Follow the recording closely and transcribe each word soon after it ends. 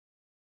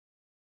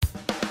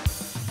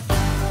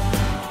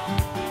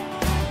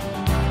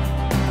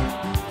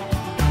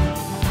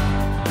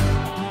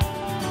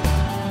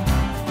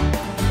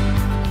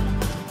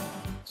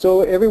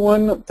So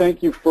everyone,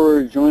 thank you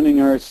for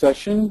joining our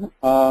session.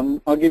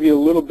 I'll give you a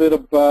little bit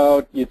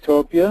about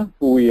Utopia,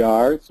 who we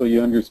are, so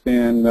you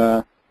understand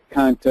the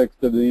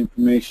context of the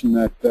information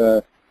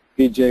that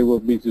Vijay will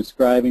be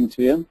describing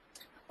to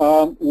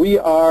you. We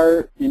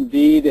are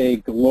indeed a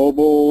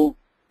global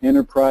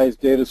enterprise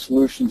data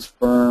solutions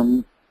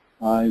firm.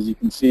 As you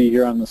can see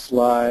here on the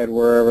slide,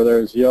 wherever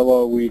there's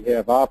yellow, we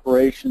have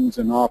operations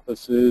and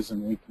offices,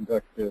 and we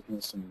conduct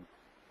business.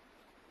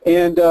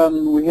 And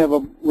we have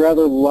a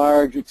rather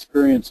large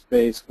experience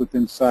base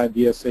within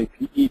the SAP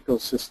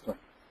ecosystem.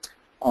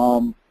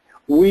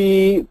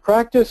 We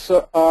practice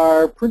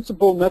our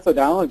principal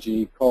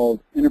methodology called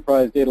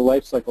Enterprise Data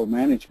Lifecycle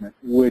Management,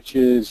 which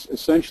is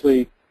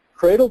essentially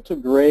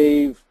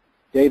cradle-to-grave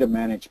data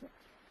management.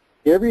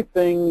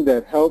 Everything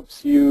that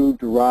helps you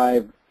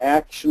derive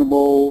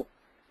actionable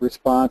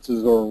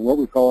responses, or what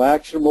we call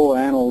actionable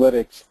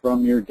analytics,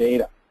 from your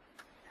data.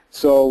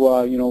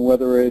 So,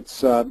 whether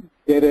it's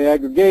data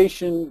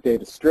aggregation,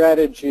 data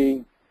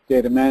strategy,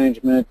 data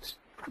management,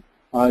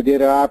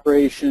 data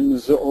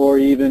operations, or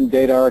even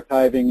data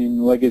archiving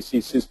and legacy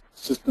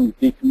systems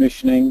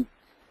decommissioning.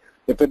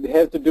 If it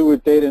has to do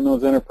with data in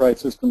those enterprise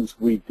systems,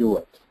 we do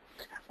it.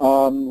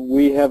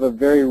 We have a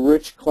very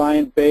rich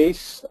client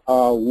base.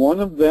 One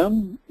of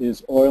them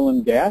is oil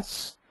and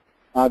gas.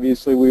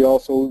 Obviously, we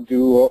also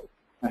do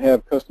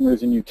have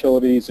customers in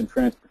utilities and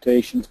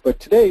transportations, but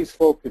today's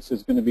focus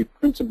is going to be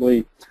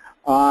principally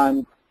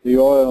on the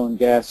oil and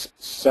gas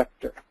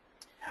sector.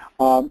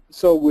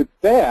 So with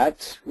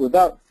that,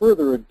 without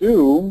further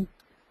ado,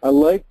 I'd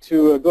like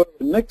to go to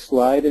the next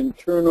slide and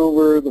turn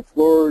over the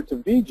floor to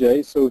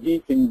Vijay so he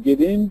can get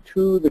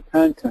into the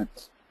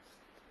content.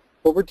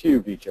 Over to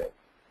you, Vijay.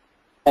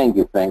 Thank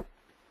you, Frank.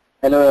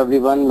 Hello,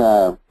 everyone.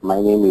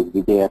 My name is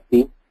Vijay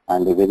Atti,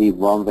 and a very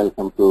warm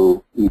welcome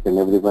to each and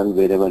everyone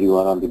wherever you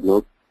are on the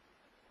globe.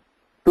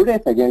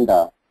 Today's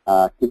agenda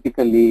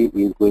typically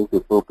is going to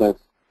focus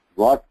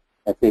what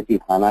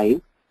SAP HANA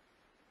is,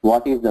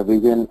 what is the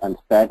vision and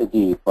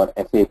strategy for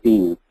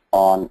SAP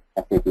on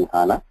SAP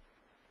HANA.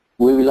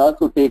 We will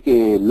also take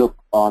a look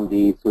on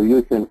the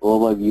solution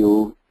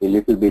overview, a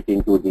little bit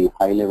into the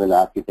high-level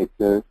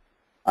architecture,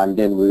 and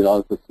then we will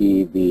also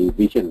see the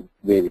vision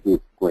where it is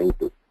going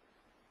to.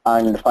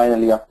 And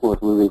finally, of course,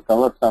 we will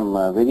cover some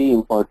very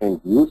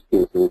important use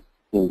cases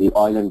in the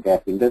oil and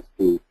gas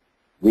industry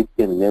which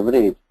can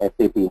leverage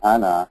SAP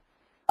HANA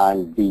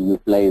and be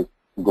utilized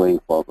going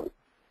forward.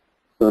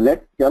 So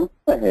let's jump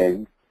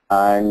ahead,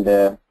 and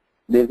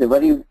there's a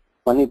very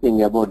funny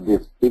thing about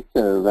this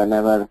picture.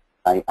 Whenever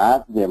I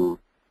ask them,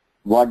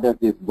 what does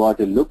this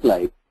bottle look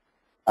like?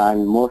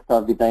 And most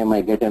of the time I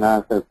get an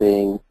answer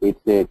saying it's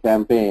a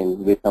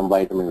champagne with some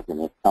vitamins in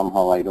it.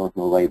 Somehow I don't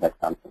know why that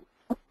comes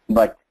in.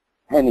 But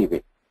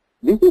anyway,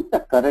 this is the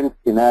current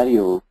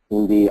scenario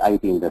in the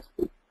IT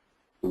industry,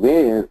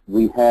 where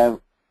we have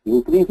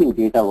increasing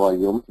data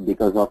volumes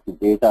because of the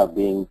data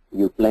being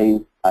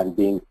utilized and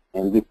being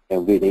enriched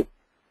every day.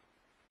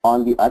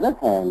 On the other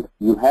hand,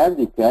 you have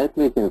the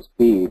calculation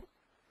speed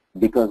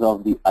because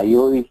of the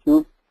I/O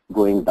issues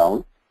going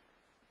down,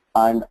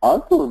 and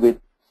also with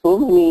so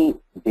many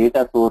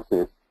data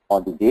sources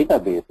or the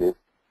databases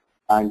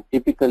and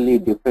typically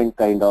different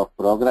kind of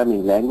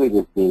programming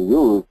languages being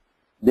used,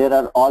 there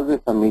are always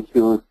some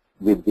issues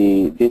with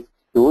the disk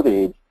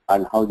storage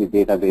and how the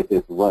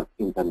databases work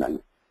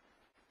internally.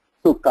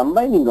 So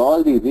combining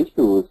all these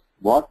issues,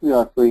 what we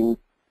are showing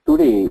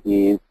today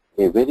is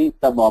a very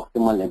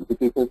suboptimal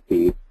execution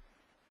speed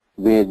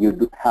where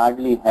you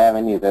hardly have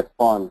any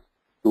response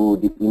to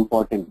the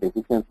important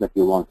decisions that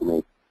you want to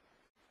make.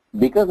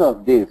 Because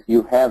of this,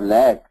 you have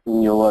lag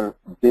in your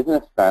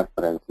business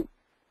transparency.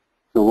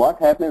 So what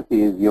happens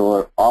is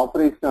your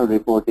operational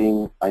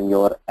reporting and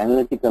your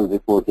analytical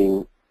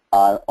reporting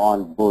are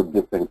on both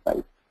different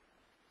sides.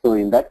 So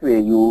in that way,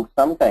 you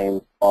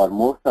sometimes or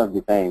most of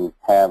the time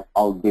have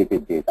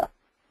outdated data.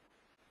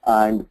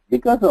 And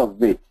because of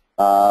which,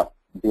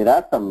 there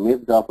are some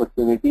missed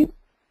opportunities.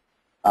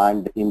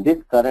 And in this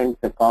current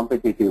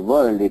competitive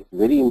world, it's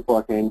very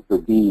important to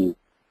be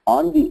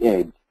on the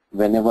edge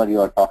whenever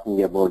you are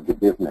talking about the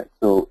business.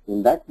 So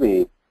in that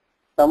way,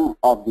 some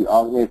of the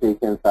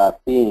organizations are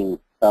seeing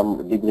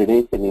some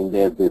degradation in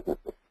their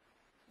businesses.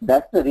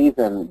 That's the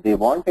reason they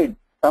wanted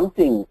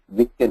something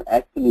which can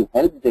actually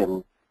help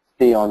them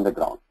stay on the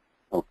ground.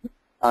 Okay?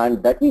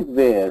 And that is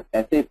where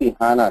SAP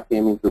HANA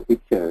came into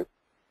picture,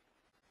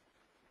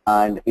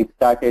 and it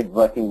started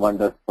working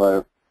wonders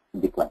for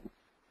the clients.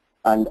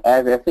 And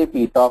as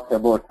SAP talks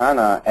about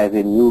HANA as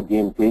a new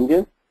game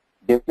changer,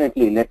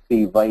 definitely let's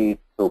see why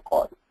it's so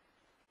called.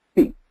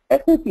 See,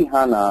 SAP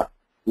HANA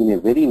in a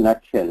very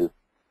nutshell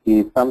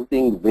is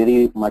something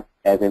very much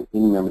as an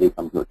in-memory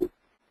computing.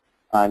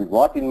 And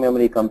what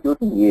in-memory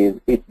computing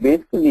is, it's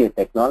basically a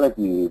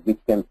technology which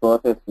can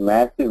process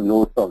massive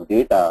loads of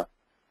data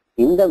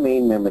in the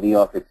main memory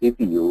of a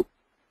CPU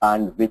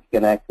and which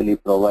can actually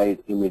provide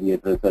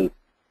immediate results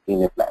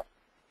in a flash.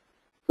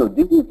 So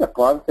this is the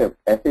concept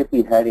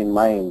SAP had in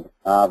mind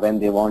when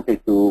they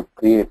wanted to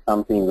create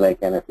something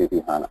like an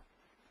SAP HANA.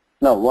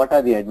 Now, what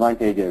are the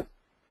advantages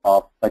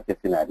of such a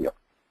scenario?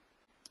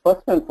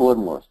 First and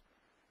foremost,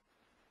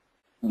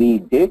 the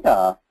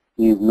data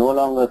is no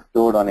longer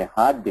stored on a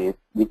hard disk,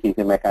 which is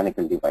a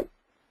mechanical device.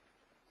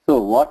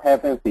 So what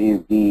happens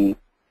is the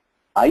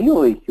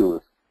I/O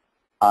issues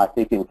are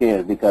taken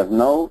care because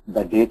now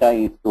the data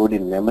is stored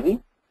in memory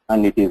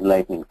and it is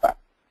lightning fast.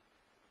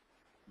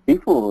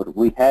 Before,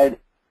 we had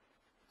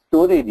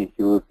storage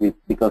issues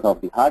because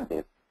of the hard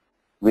disk,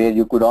 where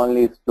you could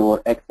only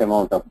store X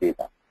amount of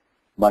data.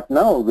 But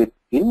now with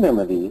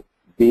in-memory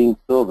being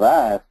so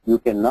vast, you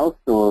can now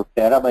store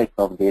terabytes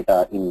of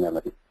data in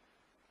memory.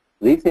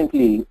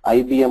 Recently,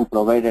 IBM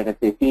provided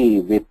SAP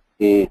with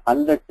a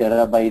 100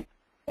 terabyte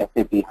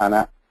SAP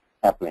HANA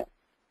appliance,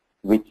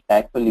 which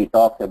actually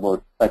talks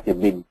about such a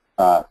big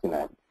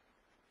scenario.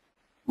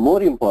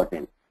 More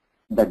important,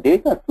 the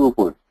data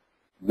throughput,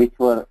 which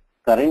were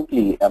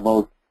currently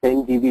about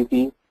 10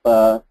 Gbp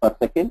per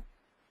second,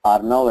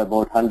 are now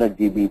about 100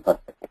 GB per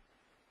second.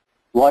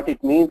 What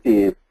it means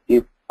is,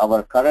 if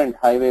our current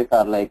highways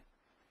are like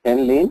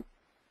 10 lanes,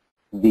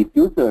 the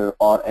future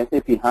or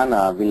SAP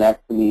HANA will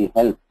actually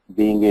help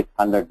being it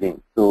 100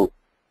 lanes. So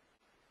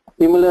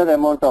similar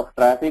amount of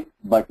traffic,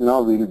 but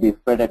now will be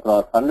spread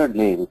across 100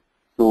 lanes,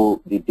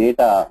 so the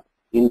data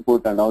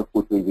input and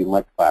output will be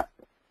much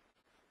faster.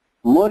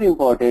 More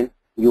important,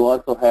 you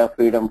also have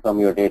freedom from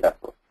your data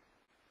source.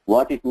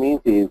 What it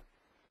means is,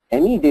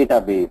 any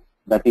database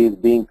that is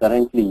being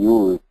currently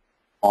used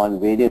on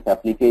various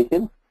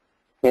applications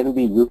can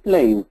be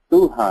utilized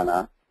to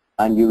HANA,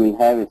 and you will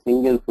have a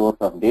single source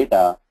of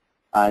data,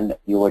 and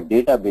your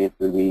database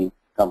will be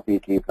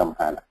completely from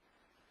HANA.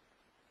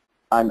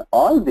 And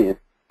all this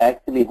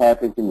actually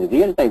happens in a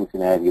real-time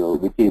scenario,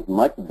 which is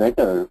much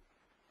better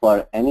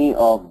for any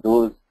of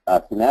those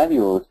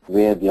scenarios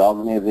where the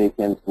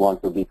organizations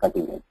want to be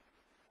cutting edge.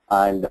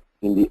 And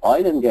in the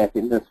oil and gas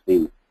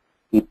industry,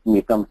 it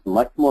becomes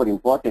much more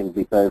important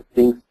because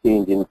things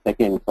change in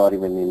seconds or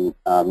even in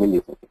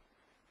milliseconds.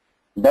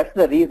 That's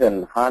the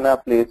reason HANA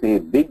plays a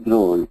big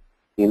role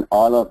in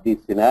all of these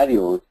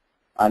scenarios,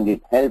 and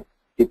it helps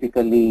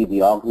typically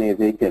the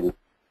organization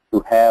to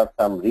have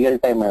some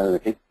real-time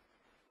analytics.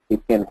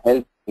 It can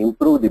help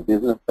improve the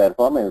business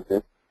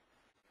performances,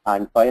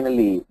 and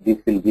finally, this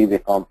will give a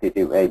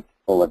competitive edge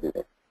over the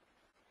rest.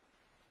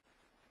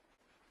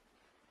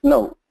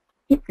 Now,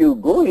 if you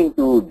go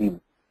into the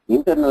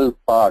internal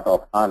part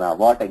of HANA,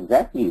 what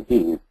exactly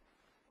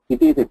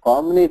it is a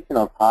combination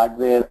of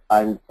hardware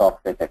and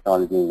software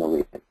technology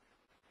innovation.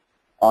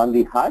 On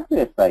the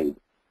hardware side,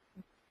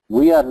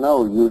 we are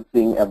now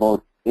using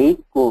about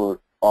 8 cores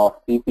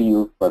of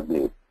CPUs per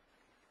blade,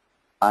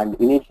 and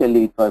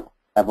initially it was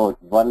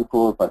about 1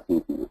 core per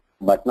CPU,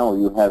 but now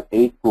you have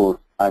 8 cores,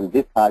 and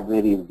this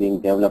hardware is being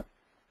developed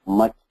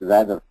much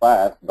rather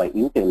fast by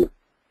Intel,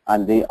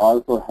 and they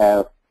also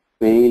have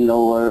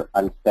failover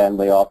and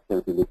standby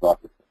options in the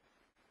processor.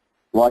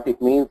 What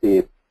it means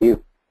is, if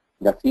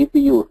the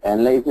CPU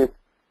analyzes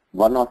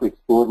one of its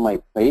core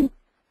might fail,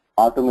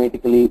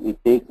 automatically it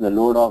takes the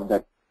load of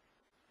that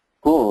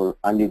core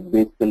and it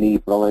basically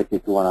provides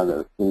it to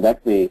another. In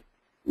that way,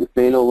 the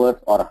failovers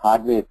or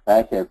hardware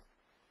crashes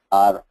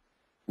are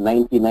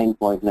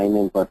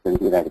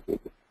 99.99%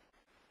 eradicated.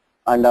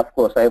 And of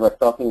course, I was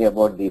talking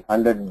about the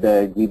 100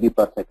 GB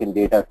per second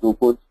data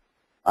throughput,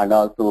 and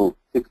also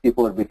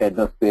 64-bit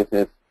address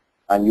spaces,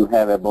 and you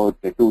have about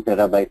 2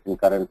 terabytes in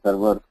current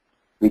servers,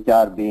 which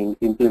are being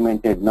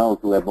implemented now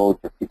to about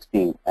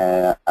 16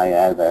 as I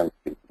am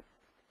speaking.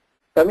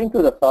 Coming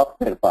to the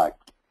software part,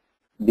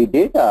 the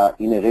data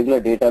in a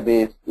regular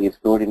database is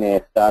stored in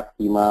a star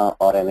schema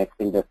or an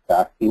extended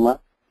star schema,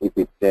 if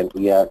it's an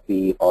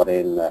ERP or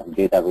a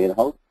data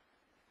warehouse.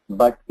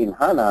 But in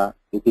HANA,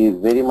 it is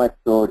very much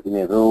stored in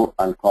a row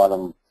and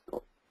column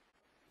store.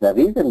 The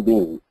reason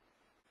being,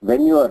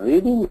 when you are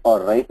reading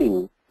or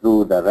writing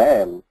through the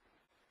RAM,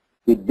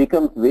 it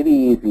becomes very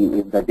easy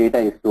if the data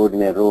is stored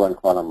in a row and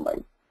column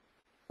wise.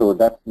 So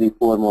that's the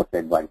foremost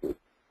advantage.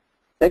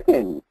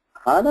 Second,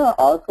 HANA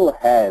also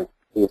has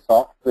a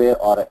software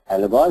or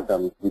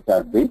algorithms which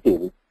are built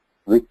in,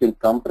 which will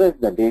compress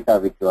the data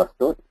which you are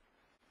storing.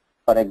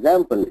 For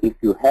example, if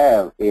you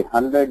have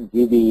 100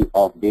 GB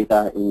of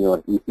data in your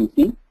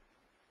ECC,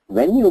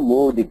 when you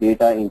move the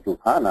data into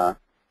HANA,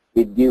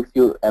 it gives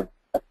you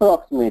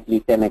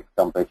approximately 10x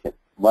compression.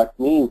 What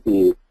means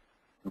is,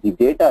 the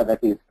data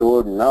that is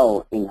stored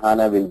now in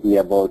HANA will be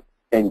about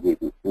 10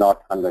 GB,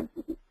 not 100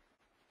 GB.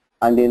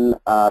 And in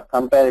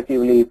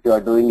comparatively, if you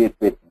are doing it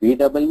with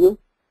BW,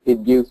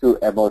 it gives you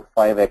about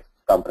 5x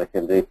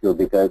compression ratio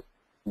because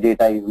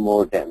data is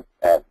more dense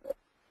as well.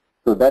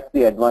 So that's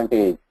the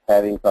advantage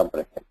having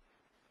compression.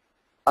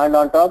 And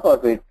on top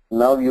of it,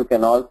 now you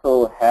can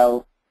also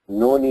have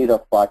no need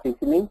of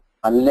partitioning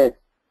unless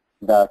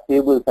the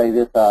table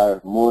sizes are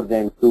more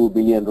than 2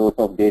 billion rows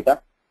of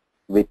data,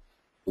 which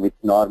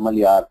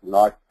normally are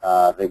not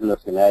regular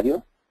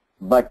scenarios.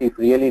 But if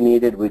really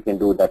needed, we can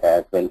do that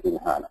as well in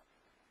HANA.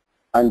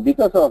 And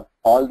because of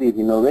all these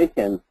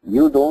innovations,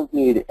 you don't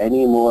need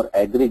any more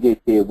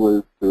aggregate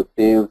tables to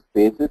save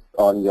spaces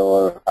on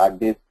your hard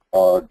disk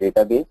or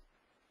database,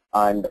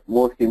 and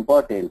most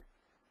important,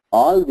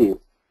 all this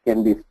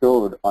can be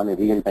stored on a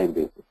real-time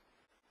basis.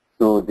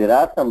 So there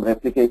are some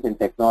replication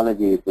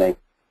technologies like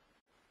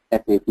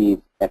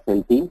SAP's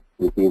SLT,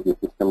 which is the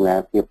system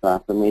landscape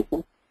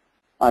transformation,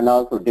 and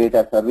also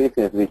data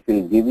services, which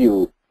will give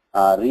you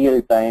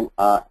real-time,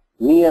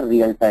 near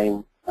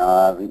real-time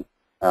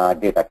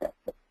data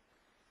capture.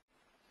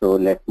 So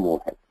let's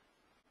move ahead.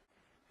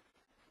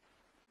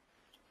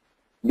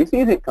 This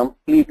is a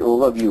complete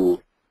overview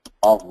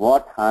of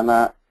what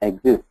HANA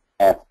exists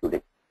as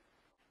today.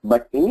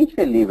 But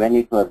initially, when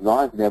it was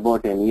launched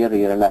about a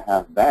year and a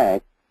half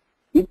back,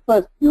 it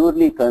was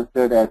purely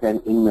considered as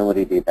an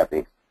in-memory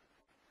database.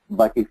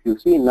 But if you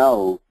see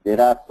now, there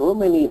are so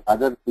many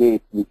other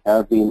plates which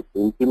have been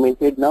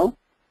implemented now,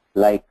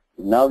 like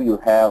now you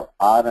have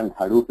R and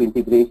Hadoop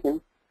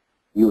integration,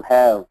 you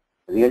have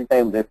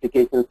real-time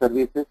replication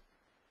services,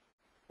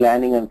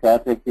 planning and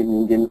calculation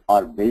engine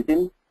are built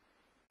in,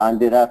 and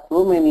there are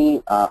so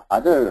many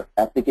other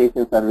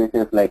application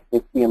services like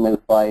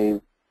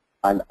HTML5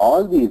 and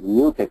all these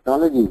new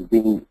technologies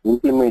being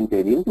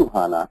implemented into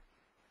HANA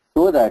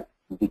so that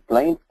the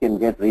clients can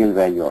get real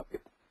value of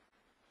it.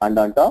 And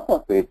on top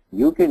of it,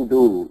 you can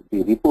do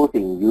the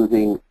reporting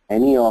using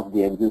any of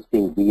the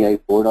existing BI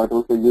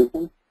 4.0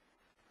 solutions,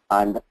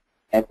 and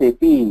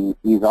SAP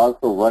is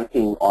also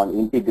working on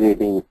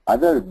integrating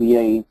other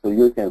BI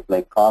solutions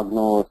like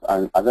Cognos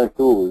and other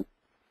tools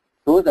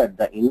so that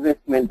the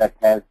investment that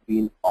has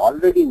been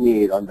already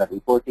made on the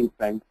reporting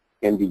front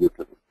can be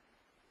utilized.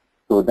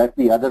 So that's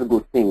the other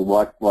good thing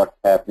what's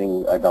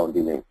happening down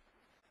the lane.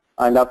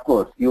 And of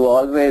course, you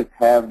always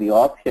have the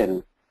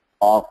option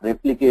of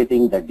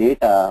replicating the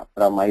data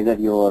from either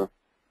your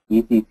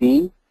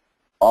ECC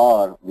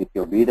or with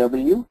your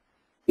BW.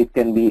 It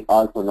can be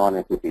also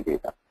non-SAP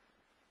data.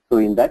 So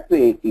in that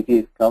way, it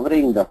is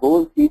covering the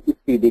whole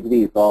 360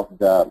 degrees of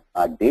the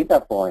data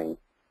point,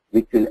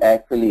 which will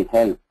actually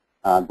help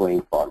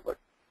going forward.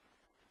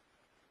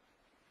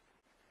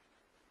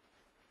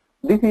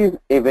 This is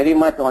a very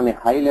much on a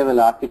high-level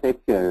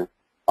architecture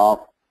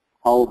of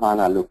how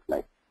HANA looks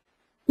like.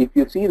 If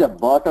you see the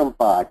bottom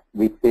part,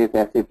 which says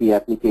SAP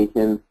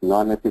applications,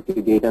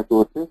 non-SAP data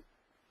sources,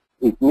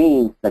 it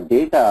means the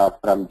data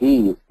from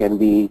these can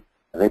be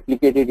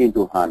replicated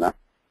into HANA.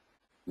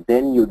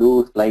 Then you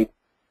do slight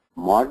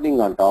modeling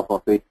on top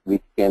of it,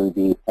 which can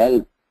be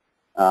helped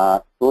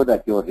so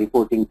that your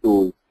reporting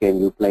tools can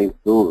utilize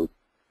those,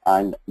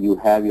 and you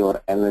have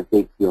your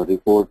analytics, your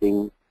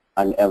reporting,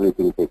 and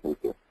everything taken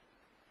care.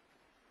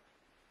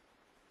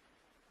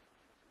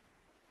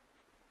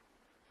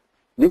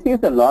 This is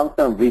the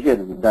long-term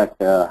vision that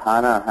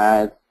HANA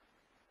has,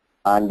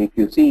 and if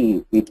you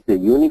see, it's a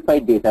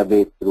unified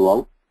database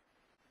throughout,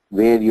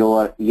 where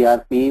your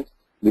ERPs,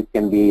 which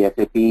can be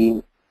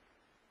SAP,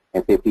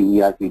 SAP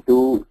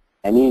ERP2,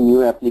 any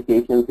new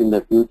applications in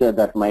the future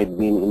that might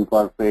be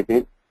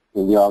incorporated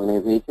in the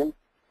organization,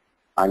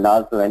 and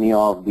also any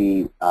of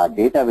the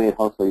data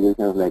warehouse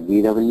solutions like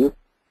BW.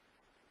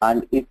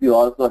 And if you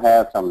also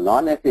have some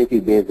non-SAP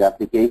based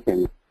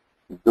applications,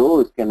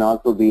 those can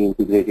also be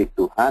integrated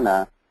to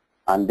HANA,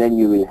 and then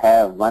you will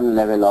have one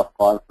level of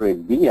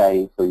corporate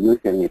BI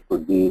solution. It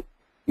could be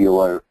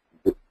your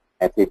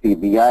SAP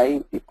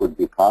BI, it could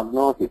be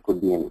Cognos, it could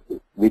be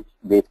anything, which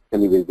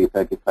basically will be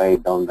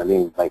certified down the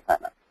lane by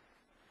HANA.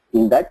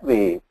 In that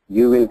way,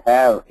 you will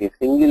have a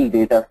single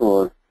data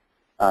source,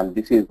 and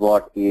this is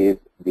what is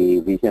the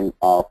vision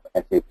of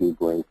SAP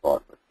going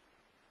forward.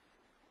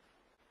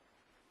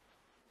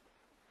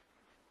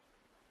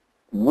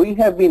 We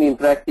have been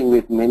interacting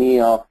with many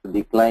of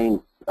the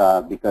clients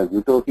because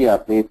Utopia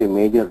plays a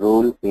major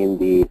role in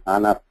the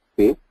HANA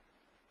space,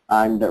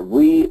 and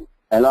we,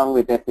 along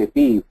with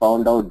SAP,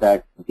 found out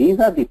that these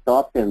are the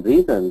top 10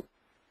 reasons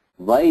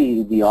why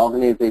the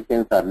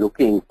organizations are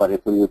looking for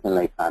a solution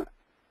like HANA.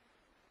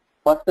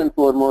 First and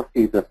foremost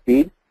is the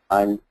speed,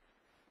 and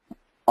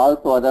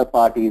also other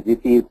part is it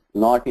is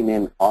not in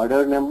an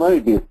order number,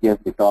 it is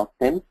just the top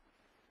 10.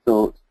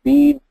 So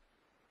speed,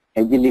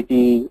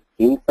 agility,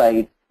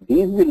 insights,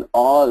 these will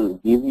all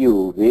give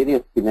you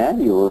various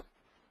scenarios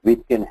which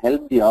can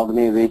help the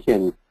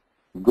organization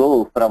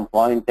go from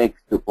point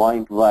X to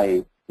point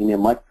Y in a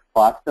much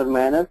faster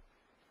manner,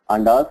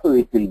 and also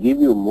it will give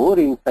you more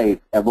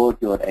insights about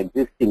your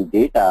existing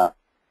data.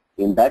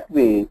 In that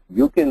way,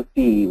 you can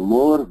see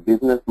more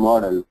business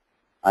models,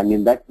 and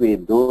in that way,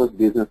 those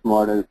business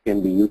models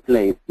can be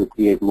utilized to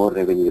create more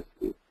revenue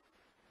streams.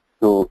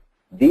 So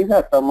these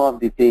are some of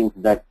the things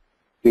that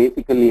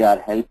basically are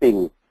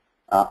helping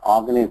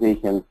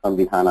organizations from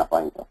the HANA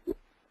point of view.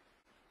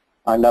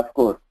 And of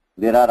course,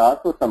 there are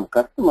also some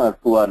customers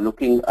who are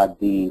looking at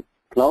the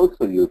cloud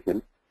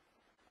solution,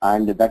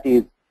 and that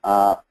is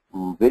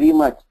very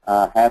much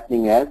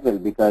happening as well,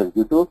 because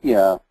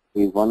Utopia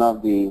is one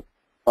of the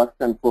first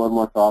and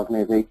foremost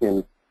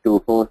organizations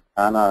to host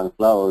HANA on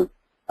cloud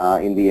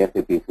in the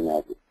SAP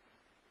scenario.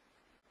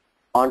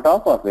 On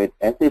top of it,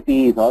 SAP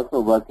is also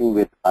working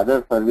with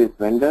other service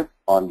vendors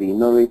on the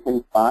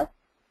innovation part,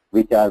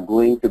 which are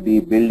going to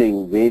be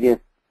building various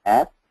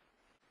apps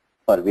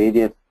for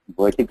various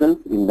verticals.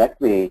 In that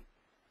way,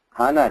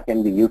 HANA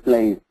can be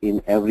utilized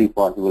in every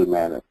possible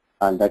manner,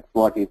 and that's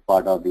what is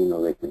part of the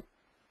innovation.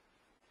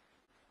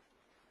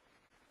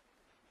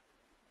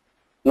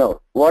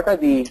 Now, what are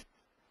the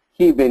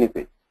key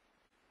benefits?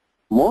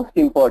 Most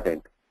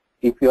important,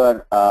 if you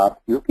are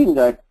looking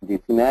at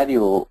the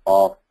scenario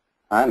of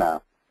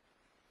HANA,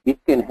 it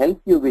can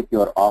help you with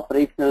your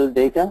operational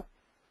data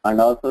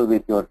and also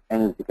with your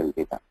analytical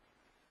data.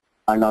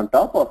 And on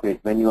top of it,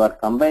 when you are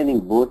combining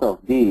both of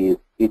these,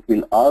 it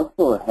will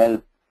also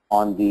help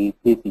on the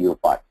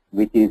TCO part,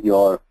 which is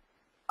your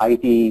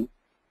IT,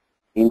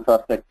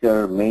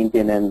 infrastructure,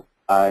 maintenance,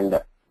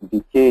 and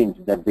the change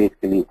that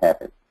basically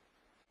happens.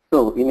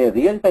 So in a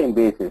real-time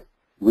basis,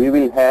 we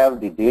will have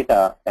the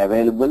data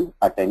available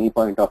at any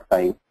point of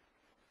time.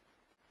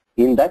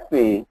 In that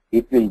way,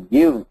 it will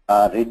give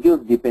a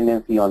reduced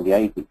dependency on the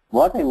IT.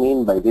 What I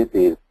mean by this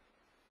is,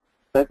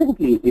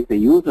 presently, if a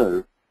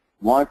user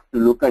wants to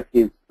look at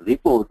his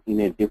report in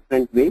a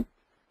different way,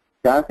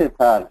 chances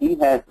are he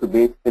has to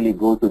basically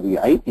go to the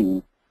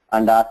IT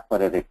and ask for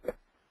a request,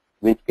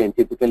 which can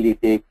typically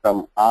take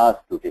from hours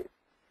to days.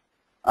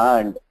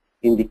 And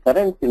in the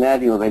current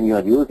scenario, when you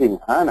are using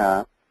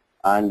HANA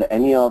and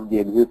any of the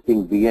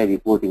existing BI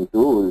reporting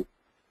tools,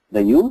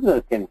 the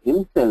user can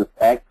himself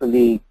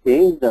actually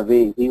change the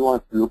way he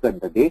wants to look at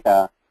the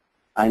data,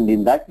 and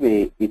in that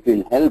way, it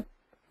will help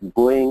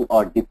going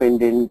or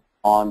dependent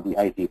on the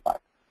IT part.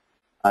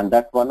 And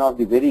that's one of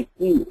the very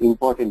key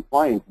important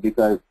points,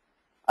 because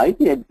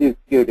IT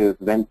executives,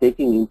 when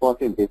taking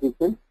important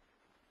decisions,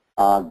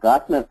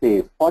 Gartner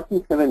says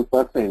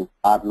 47%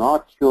 are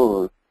not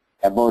sure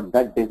about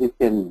that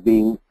decision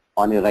being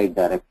on a right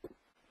direction.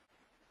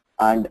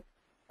 And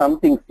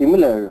something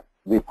similar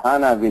with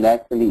HANA will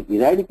actually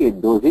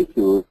eradicate those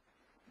issues,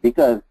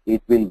 because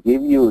it will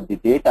give you the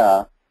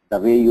data the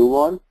way you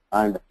want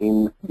and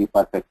in the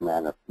perfect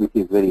manner, which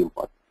is very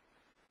important.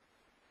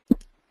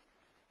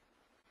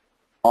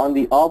 On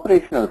the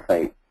operational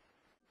side,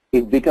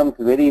 it becomes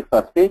very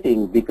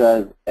frustrating,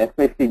 because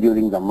especially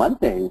during the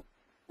month end,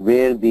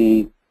 where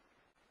the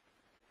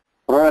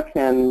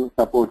production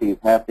support is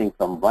happening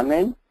from one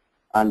end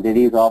and there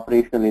is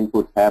operational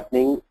inputs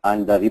happening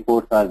and the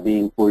reports are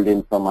being pulled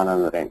in from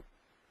another end.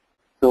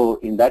 So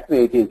in that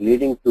way, it is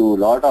leading to a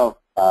lot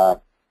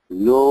of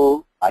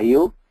low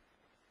I/O,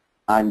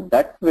 and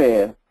that's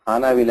where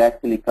HANA will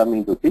actually come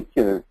into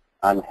picture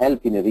and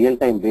help in a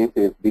real-time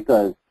basis,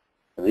 because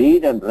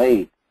read and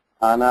write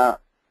HANA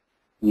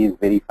is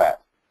very fast.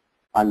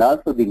 And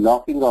also the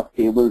locking of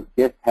tables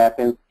just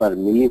happens per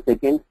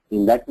millisecond.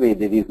 In that way,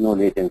 there is no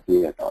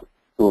latency at all.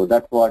 So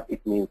that's what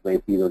it means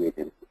by zero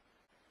latency.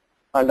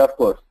 And of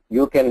course,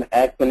 you can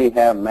actually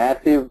have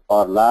massive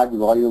or large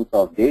volumes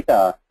of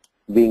data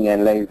being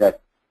analyzed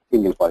at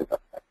single point of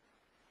time.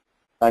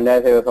 And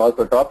as I was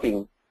also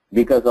talking,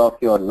 because of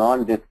your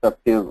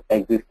non-disruptive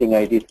existing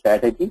IT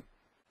strategy,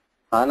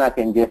 HANA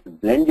can just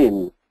blend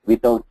in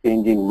without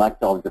changing much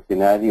of the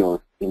scenarios.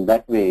 In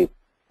that way,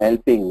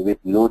 helping with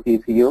low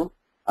TCO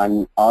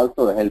and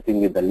also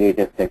helping with the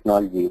latest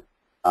technology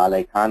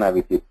like HANA,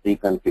 which is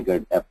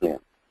pre-configured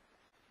appliance.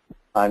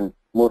 And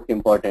most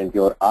important,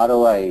 your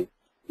ROI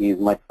is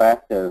much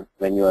faster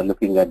when you are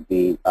looking at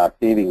the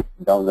savings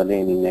down the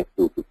lane in next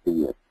 2 to 3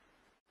 years.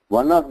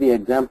 One of the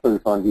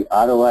examples on the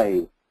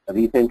ROI,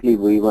 recently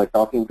we were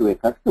talking to a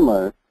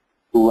customer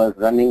who was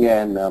running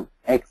an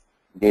X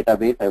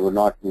database, I will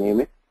not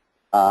name it,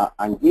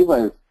 and he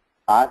was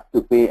asked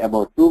to pay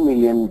about $2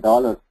 million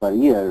per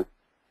year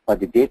for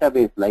the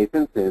database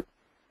licenses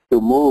to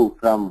move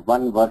from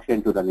one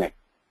version to the next.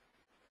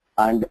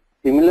 And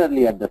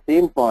similarly, at the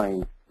same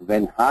point,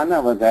 when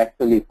HANA was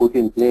actually put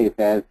in place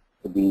as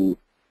the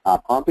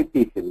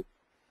competition,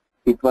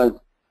 it was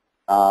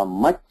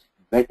much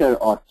better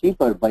or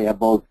cheaper by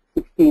about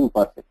 16%.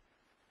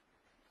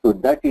 So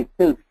that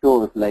itself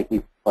shows, like,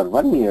 if for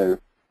 1 year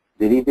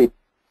there is a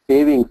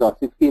savings of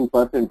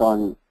 16%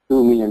 on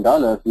 $2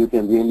 million, you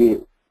can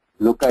really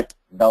look at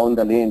down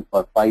the lane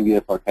for 5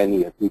 years or 10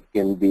 years, which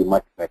can be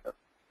much better.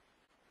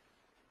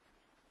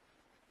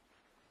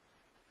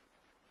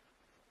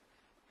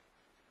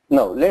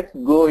 Now, let's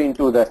go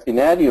into the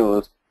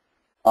scenarios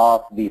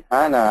of the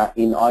HANA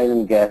in oil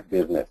and gas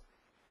business.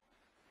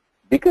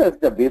 Because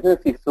the business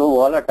is so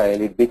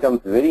volatile, it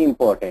becomes very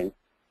important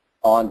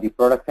on the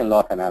production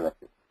loss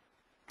analysis.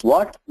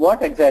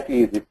 What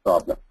exactly is this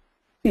problem?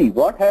 See,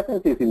 what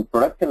happens is in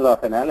production loss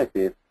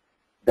analysis,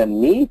 the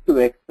need to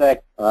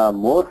extract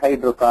more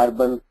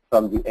hydrocarbons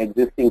from the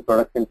existing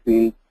production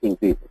field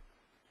increases.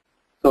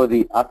 So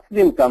the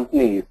upstream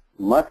companies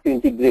must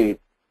integrate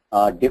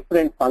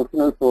different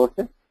functional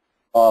sources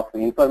of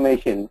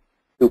information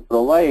to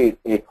provide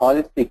a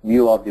holistic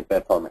view of the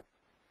performance.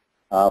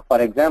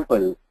 For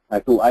example,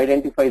 to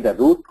identify the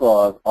root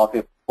cause of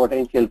a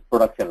potential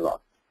production loss.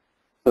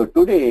 So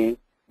today,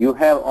 you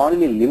have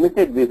only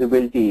limited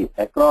visibility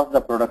across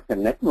the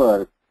production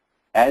network,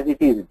 as it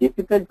is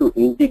difficult to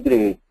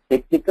integrate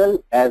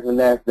technical as well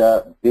as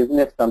the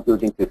business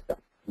computing system,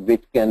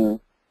 which can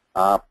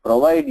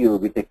provide you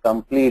with a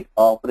complete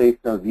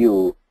operational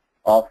view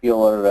of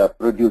your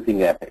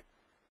producing assets.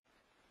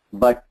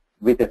 But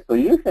with a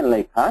solution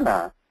like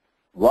HANA,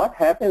 what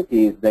happens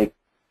is like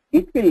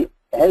it will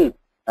help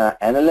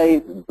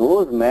analyze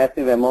those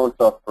massive amounts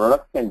of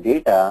production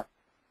data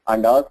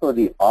and also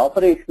the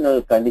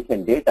operational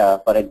condition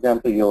data. For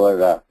example,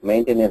 your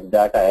maintenance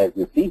data, as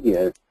you see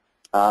here,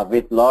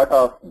 with lot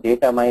of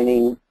data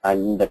mining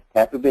and the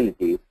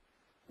capabilities,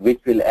 which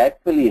will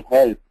actually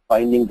help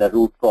finding the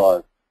root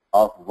cause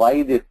of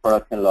why this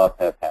production loss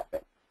has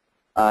happened.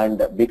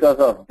 And because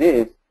of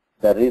this,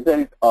 the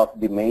result of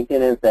the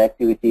maintenance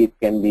activities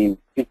can be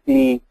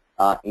quickly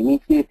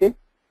initiated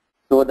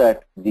so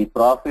that the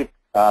profit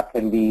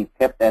can be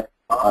kept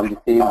on the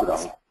same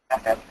ground.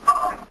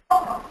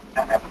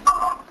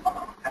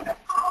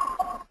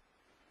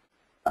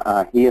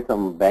 Here's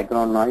some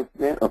background noise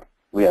there. Okay,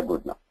 we are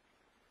good now.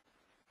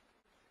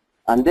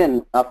 And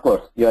then, of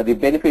course, the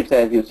benefits,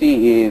 as you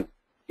see, is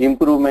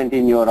improvement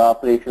in your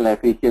operational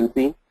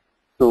efficiency.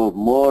 So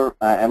more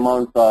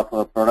amounts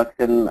of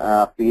production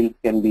fields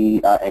can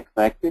be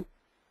extracted,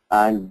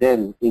 and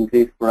then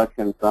increased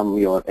production from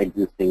your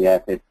existing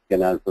assets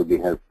can also be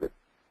helped with,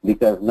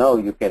 because now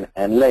you can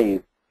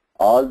analyze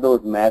all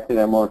those massive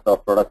amounts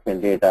of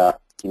production data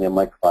in a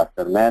much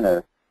faster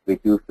manner, which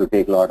used to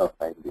take a lot of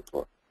time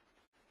before.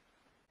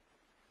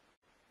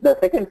 The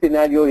second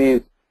scenario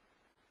is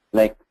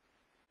like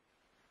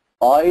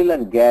oil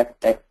and gas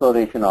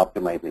exploration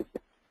optimization.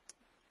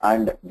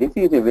 And this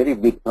is a very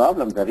big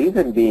problem. The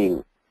reason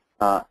being,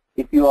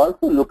 if you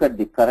also look at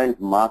the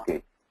current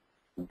market,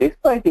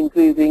 despite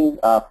increasing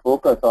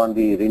focus on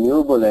the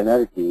renewable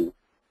energy,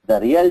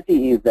 the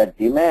reality is that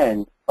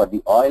demand for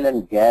the oil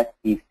and gas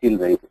is still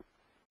rising.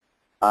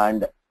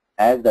 And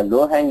as the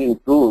low-hanging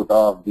fruit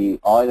of the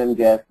oil and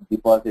gas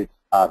deposits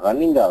are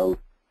running out,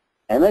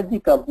 energy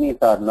companies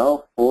are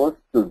now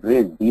forced to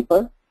drill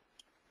deeper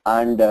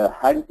and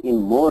hunt in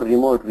more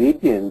remote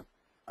regions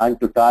and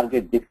to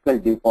target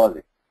difficult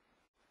deposits.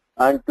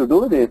 And to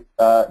do this,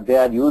 they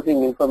are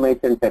using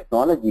information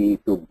technology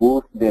to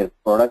boost their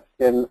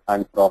production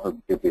and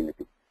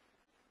profitability.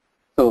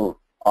 So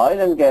oil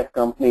and gas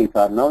companies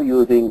are now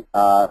using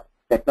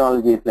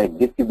technologies like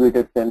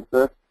distributed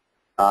sensors,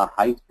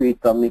 high-speed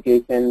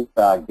communications,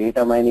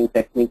 data mining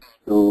techniques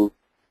to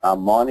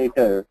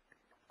monitor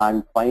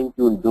and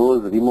fine-tune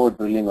those remote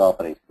drilling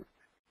operations.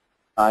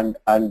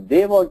 And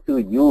they want to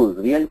use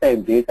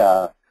real-time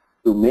data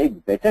to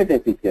make better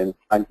decisions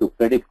and to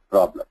predict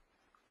problems.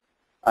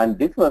 And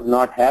this was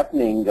not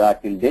happening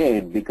till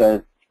date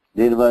because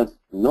there was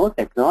no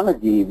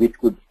technology which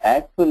could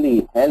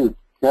actually help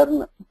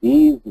turn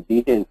these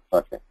details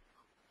for them.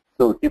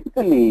 So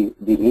typically,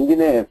 the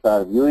engineers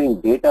are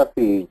viewing data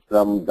feeds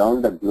from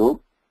down the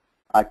globe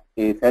at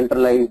a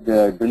centralized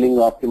drilling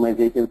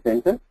optimization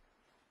center,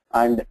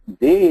 and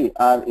they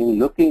are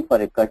looking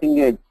for a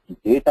cutting-edge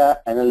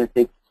data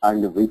analytics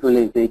and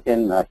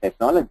visualization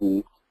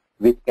technology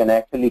which can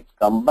actually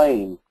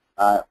combine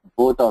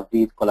both of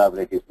these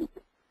collaborative features.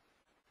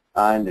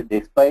 And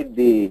despite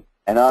the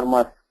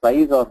enormous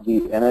size of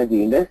the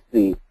energy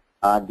industry,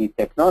 the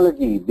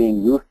technology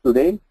being used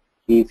today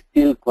is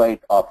still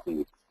quite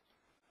obsolete.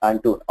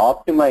 And to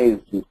optimize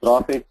the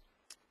profits,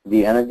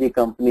 the energy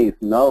companies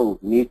now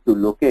need to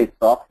locate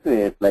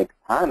software like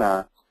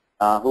HANA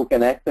who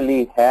can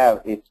actually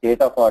have a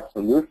state-of-the-art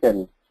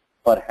solution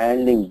for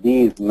handling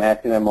these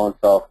massive amounts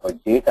of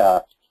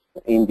data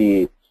in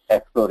the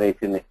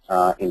exploration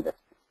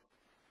industry.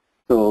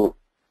 So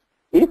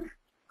if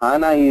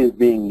HANA is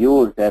being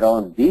used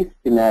around these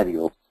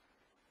scenarios,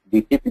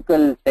 the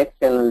typical text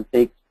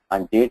analytics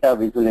and data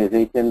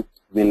visualization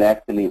will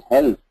actually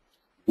help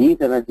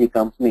these energy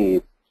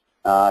companies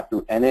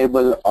to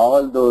enable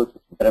all those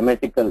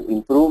dramatical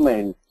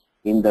improvements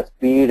in the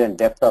speed and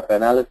depth of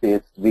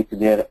analysis which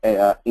their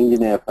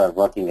engineers are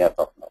working as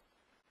of now.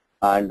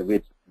 And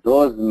with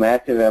those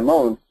massive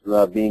amounts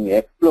being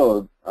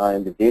explored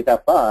in the data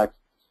part,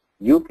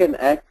 you can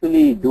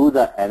actually do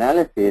the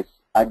analysis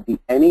at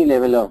any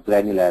level of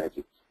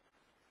granularity.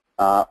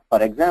 For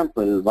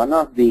example, one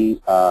of the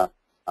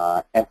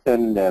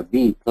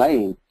S&B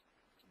clients,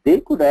 they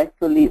could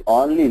actually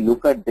only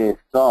look at their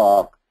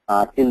stock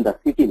till the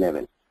city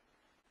level.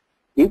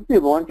 If they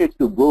wanted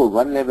to go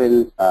one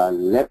level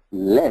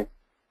less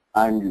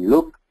and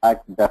look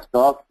at the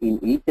stock in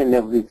each and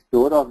every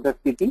store of the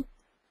city,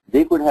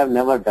 they could have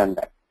never done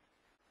that.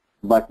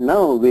 But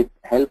now with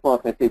help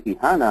of SAP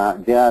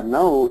HANA, they are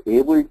now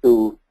able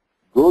to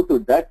go to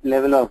that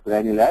level of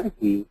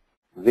granularity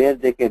where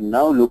they can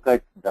now look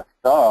at the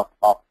stock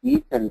of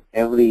each and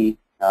every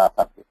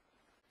subject.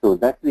 So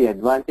that's the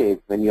advantage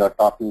when you are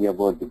talking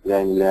about the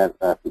granular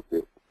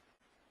situation.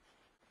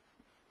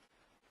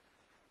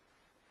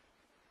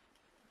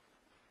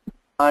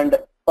 And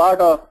part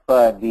of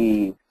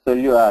the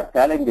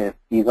challenges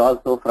is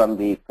also from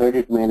the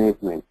credit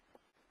management.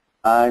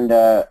 And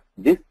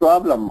this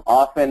problem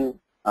often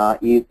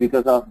is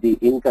because of the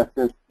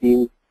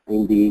inconsistencies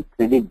in the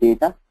credit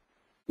data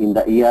in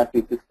the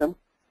ERP system.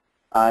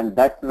 And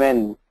that's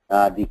when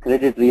the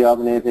credit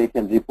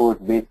reorganization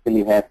report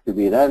basically has to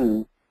be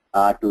run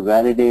to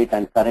validate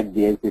and correct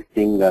the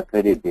existing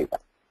credit data.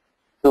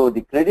 So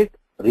the credit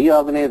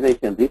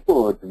reorganization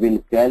report will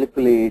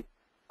calculate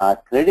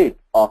credit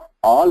of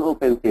all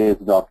open sales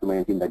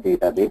documents in the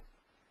database,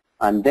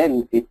 and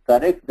then it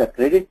corrects the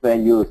credit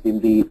values in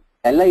the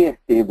LIS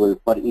table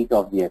for each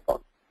of the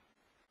accounts.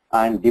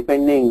 And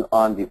depending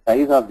on the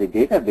size of the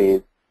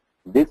database,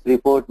 this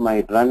report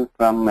might run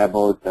from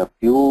about a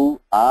few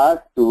hours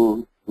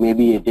to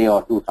maybe a day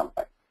or two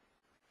sometimes.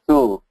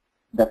 So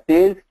the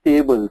sales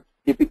tables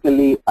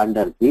typically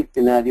under these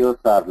scenarios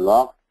are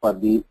locked for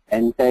the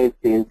entire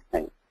sales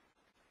time.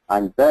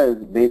 And thus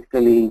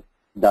basically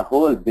the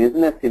whole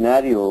business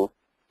scenario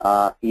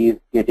is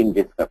getting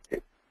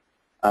disrupted.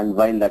 And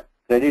while the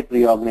credit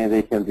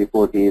reorganization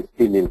report is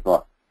still in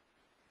process.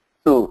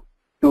 So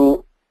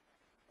to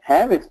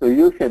have a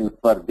solution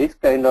for this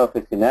kind of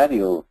a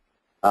scenario,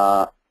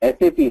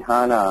 SAP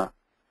HANA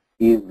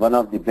is one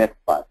of the best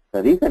parts.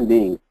 The reason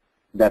being,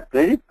 the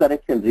credit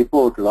correction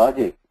report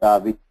logic,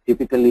 which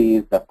typically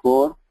is the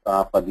core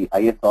for the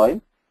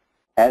ISOIL,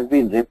 has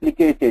been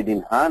replicated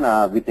in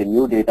HANA with a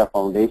new data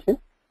foundation,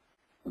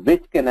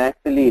 which can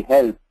actually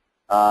help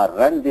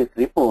run this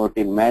report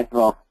in matter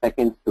of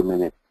seconds to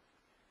minutes,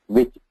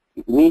 which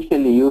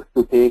initially used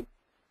to take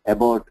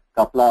about a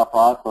couple of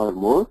hours or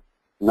more,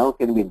 now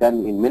can be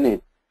done in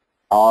minutes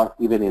or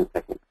even in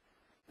seconds.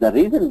 The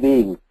reason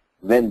being,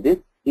 when this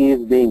is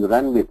being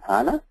run with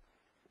HANA,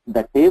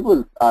 the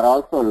tables are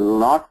also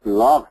not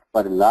locked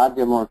for a large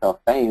amount of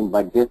time,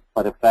 but just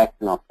for a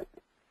fraction of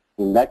seconds.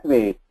 In that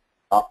way,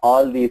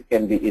 all these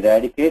can be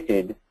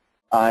eradicated,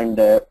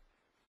 and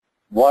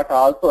what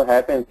also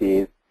happens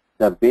is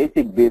the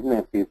basic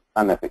business is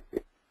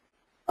unaffected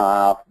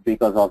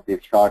because of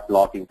this short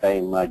locking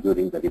time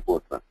during the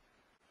report run.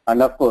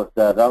 And of course,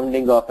 the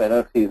rounding of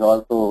errors is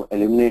also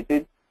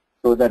eliminated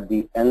so that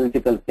the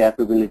analytical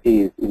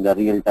capabilities in the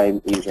real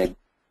time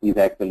is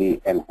actually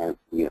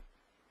enhanced here.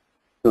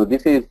 So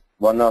this is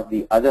one of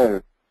the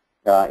other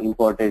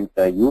important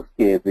use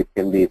case which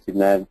can be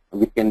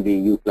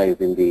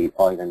utilized in the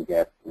oil and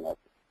gas industry.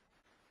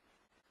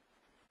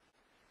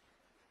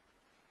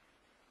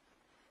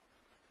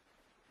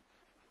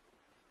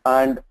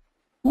 And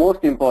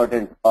most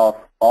important of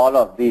all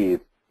of these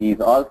is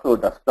also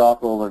the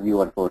stock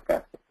overview and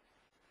forecasting.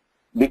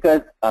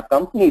 Because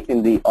companies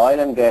in the oil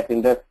and gas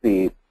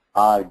industry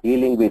are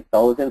dealing with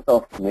thousands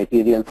of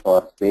materials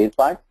for spare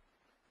parts,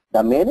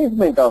 the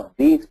management of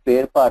these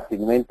spare parts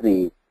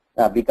inventory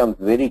becomes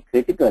very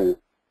critical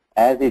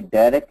as it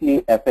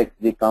directly affects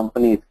the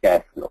company's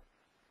cash flow.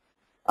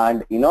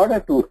 And in order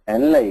to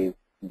analyze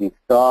the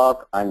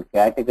stock and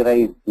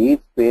categorize these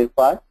spare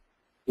parts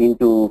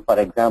into, for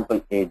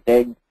example, a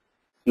dead,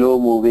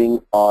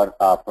 slow-moving or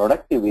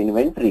productive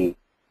inventory,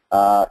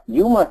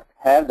 you must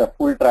have the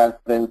full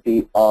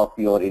transparency of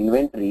your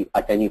inventory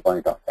at any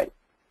point of time.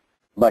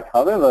 But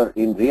however,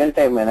 in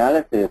real-time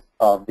analysis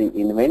of the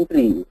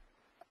inventory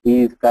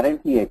is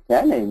currently a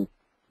challenge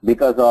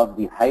because of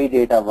the high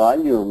data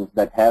volumes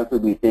that have to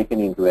be taken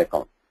into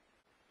account.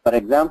 For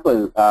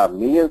example,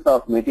 millions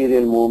of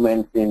material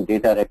movements in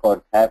data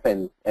records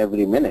happen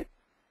every minute.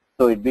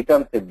 So it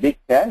becomes a big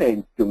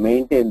challenge to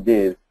maintain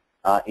this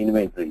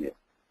inventory list.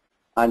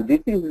 And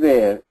this is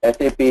where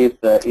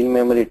SAP's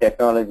in-memory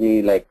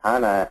technology like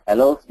HANA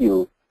allows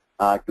you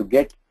to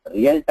get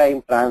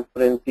real-time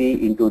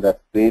transparency into the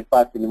spare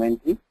parts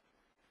inventory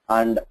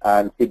and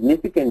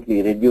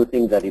significantly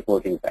reducing the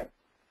reporting time.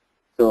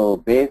 So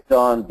based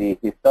on the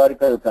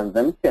historical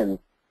consumption,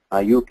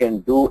 you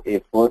can do a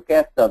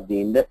forecast of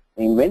the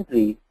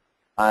inventory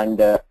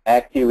and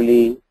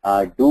actively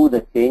do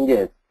the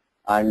changes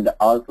and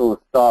also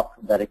stock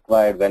the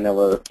required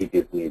whenever it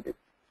is needed.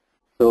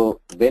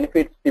 So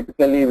benefits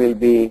typically will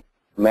be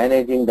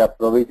managing the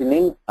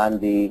provisioning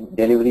and the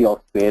delivery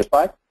of spare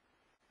parts,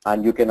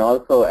 and you can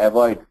also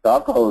avoid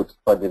stockouts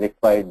for the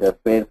required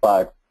spare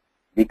parts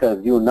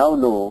because you now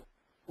know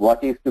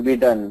what is to be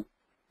done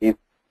if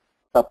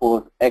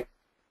suppose X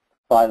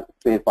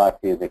spare part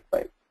is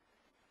expired.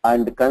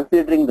 And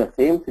considering the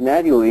same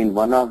scenario in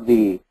one of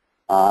the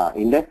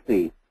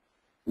industries,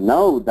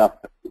 now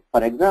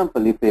for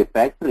example, if a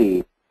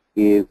factory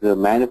is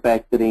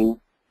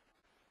manufacturing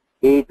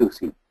A to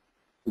C,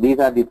 these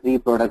are the three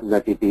products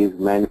that it is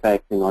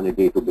manufacturing on a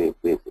day-to-day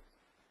basis.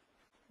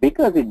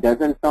 Because it does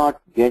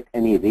not get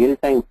any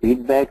real-time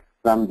feedback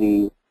from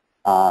the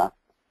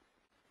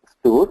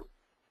store,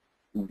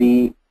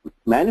 the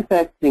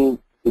manufacturing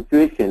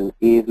situation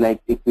is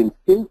like it will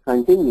still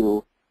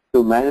continue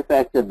to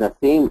manufacture the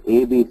same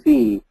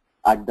ABC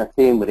at the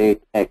same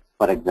rate X,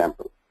 for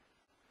example.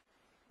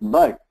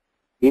 But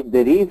if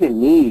there is a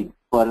need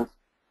for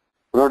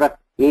product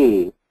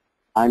A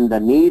and the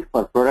need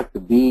for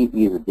product B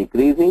is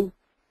decreasing,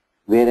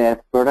 whereas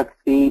product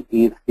C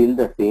is still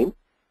the same,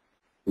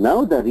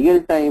 now the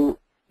real-time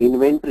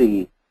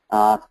inventory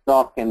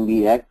stock can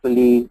be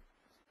actually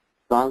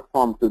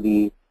transformed to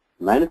the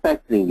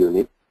manufacturing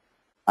unit,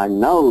 and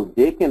now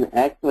they can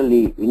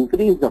actually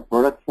increase the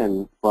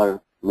production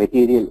for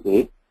material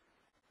A,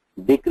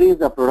 decrease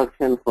the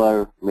production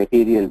for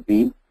material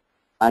B,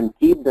 and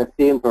keep the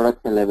same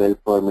production level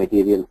for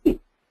material C.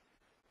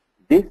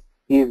 This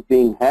is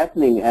being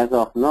happening as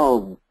of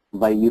now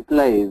by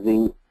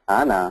utilizing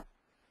HANA,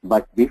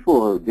 but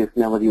before this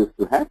never used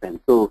to happen.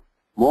 So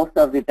most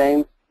of the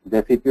time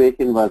the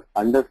situation was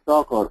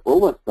understock or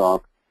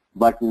overstock,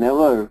 but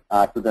never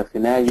to the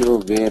scenario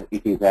where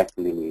it is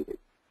actually needed.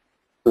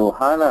 So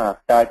HANA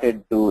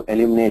started to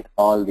eliminate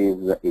all these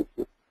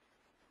issues.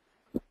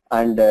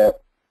 And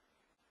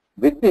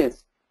with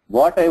this,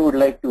 what I would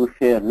like to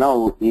share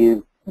now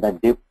is the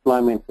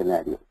deployment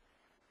scenario.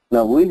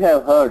 Now we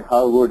have heard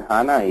how good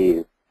HANA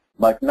is,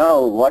 but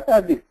now what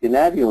are the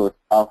scenarios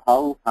of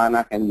how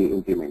HANA can be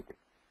implemented?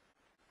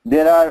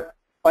 There are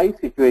 5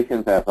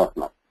 situations as of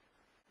now.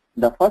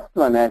 The first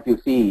one, as you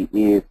see,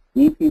 is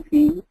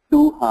ECC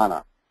to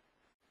HANA.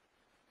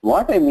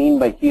 What I mean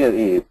by here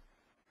is,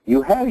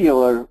 you have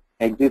your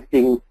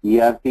existing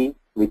ERP,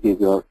 which is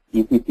your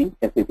ECC,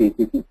 SAP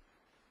ECC,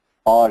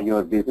 or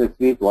your business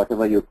suite,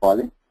 whatever you call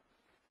it.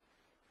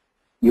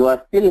 You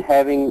are still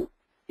having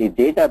a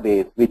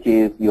database, which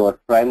is your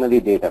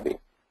primary database.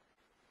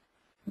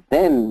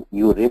 Then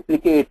you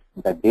replicate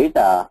the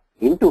data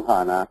into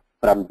HANA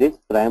from this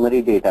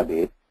primary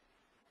database,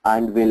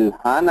 and will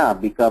HANA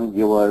become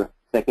your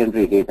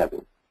secondary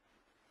database.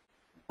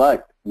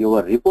 But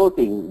your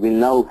reporting will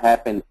now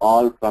happen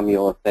all from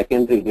your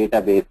secondary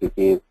database, which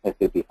is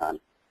SAP HANA.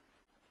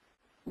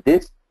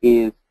 This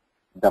is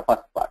the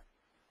first part.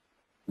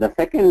 The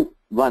second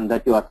one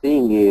that you are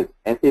seeing is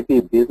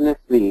SAP Business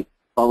Suite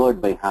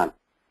powered by HANA.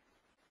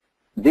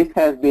 This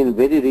has been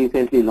very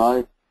recently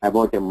launched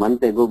about a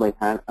month ago by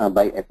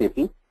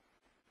SAP.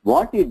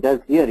 What it does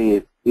here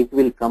is, it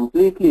will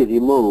completely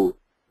remove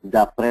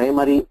the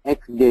primary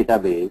X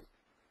database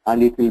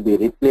and it will be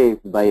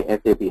replaced by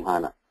SAP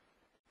HANA.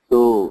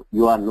 So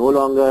you are no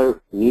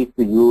longer need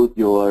to use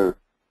your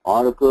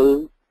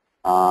Oracle,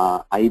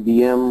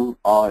 IBM,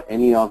 or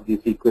any of the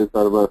SQL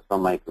servers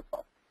from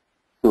Microsoft.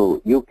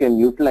 So you can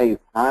utilize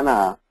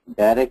HANA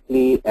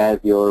directly as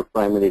your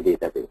primary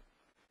database.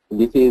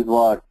 This is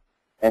what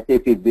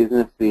SAP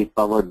Business Suite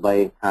powered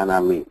by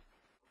HANA means.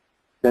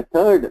 The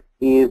third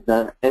is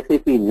the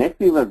SAP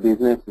NetWeaver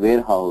Business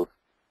Warehouse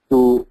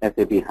to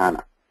SAP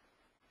HANA.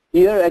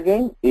 Here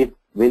again, it's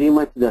very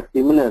much the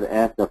similar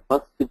as the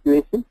first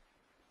situation,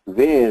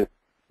 where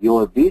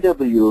your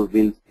BW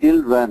will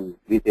still run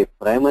with a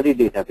primary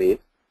database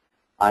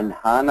and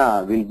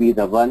HANA will be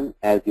the one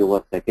as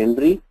your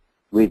secondary,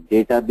 with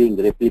data being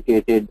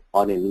replicated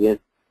on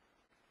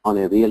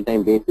a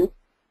real-time basis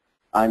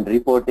and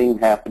reporting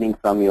happening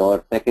from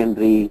your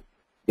secondary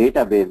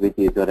database, which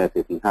is your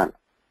SAP HANA.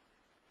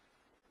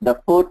 The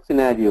fourth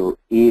scenario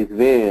is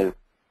where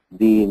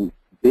the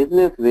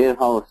business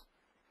warehouse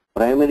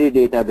primary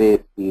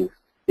database is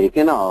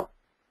taken off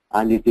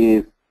and it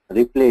is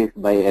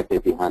replaced by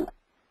SAP HANA.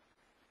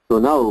 So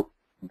now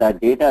the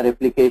data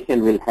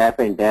replication will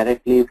happen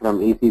directly from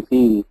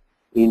ECC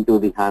into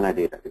the HANA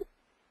database.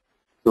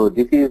 So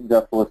this is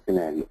the fourth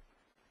scenario.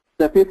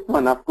 The fifth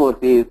one, of course,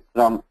 is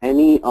from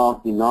any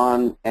of the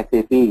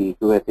non-SAP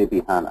to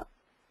SAP HANA.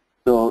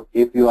 So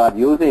if you are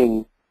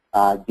using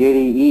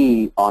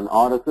JDE on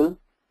Oracle,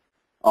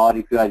 or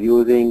if you are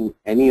using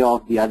any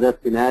of the other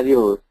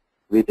scenarios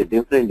with a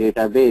different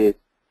database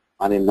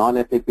on a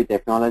non-SAP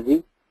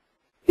technology,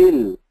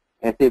 still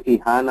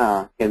SAP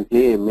HANA can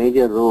play a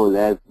major role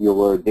as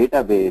your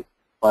database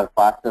for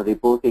faster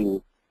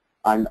reporting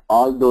and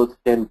all those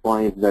 10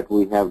 points that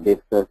we have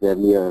discussed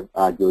earlier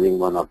during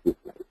one of these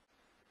slides.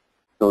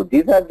 So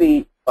these are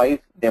the 5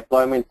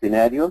 deployment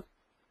scenarios,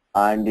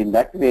 and in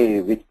that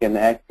way which can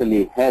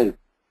actually help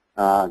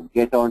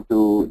get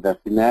onto the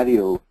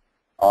scenario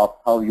of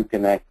how you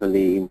can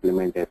actually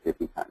implement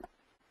SAP HANA.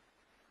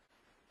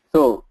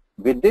 So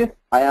with this,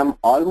 I am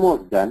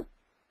almost done,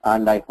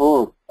 and I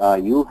hope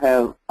you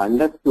have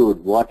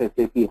understood what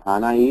SAP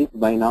HANA is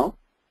by now.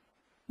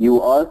 You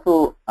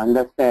also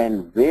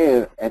understand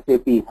where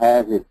SAP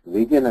has its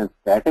vision and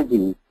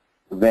strategy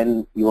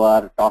when you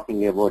are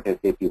talking about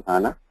SAP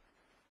HANA.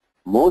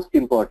 Most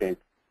important,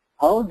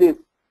 how this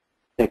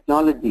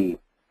technology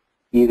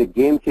is a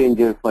game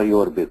changer for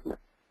your business.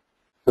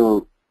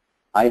 So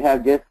I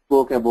have just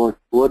spoke about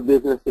 4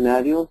 business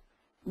scenarios,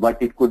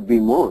 but it could be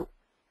more,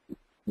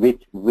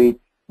 which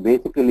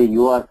basically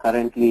you are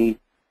currently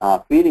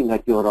feeling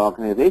at your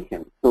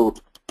organization. So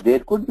there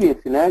could be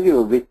a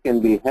scenario which can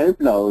be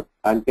helped out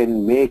and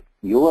can make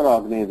your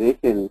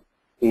organization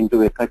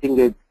into a cutting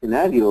edge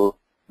scenario,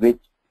 which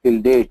till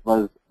date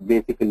was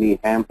basically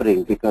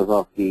hampering because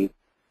of the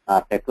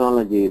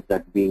technologies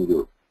that being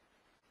used.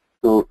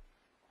 So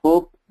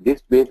hope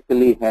this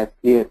basically has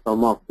cleared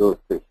some of those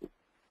questions.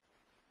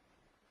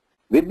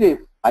 With this,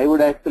 I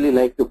would actually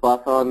like to pass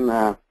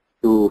on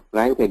to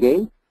Frank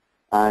again,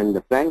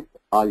 and Frank,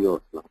 all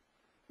yours now.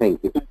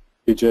 Thank you.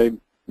 Vijay.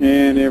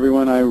 And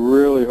everyone, I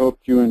really hope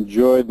you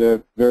enjoyed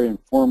the very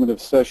informative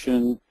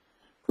session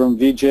from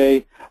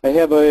Vijay. I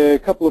have a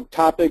couple of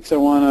topics I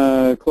want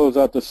to close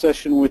out the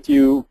session with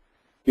you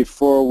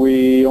before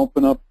we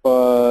open up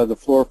the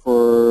floor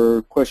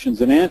for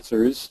questions and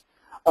answers.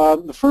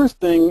 The first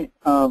thing,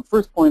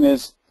 first point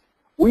is,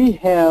 we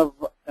have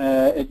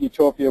at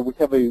Utopia, we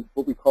have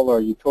what we call our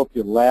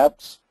Utopia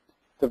Labs.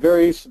 It's a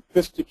very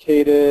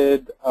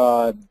sophisticated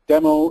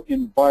demo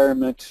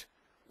environment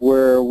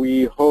where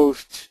we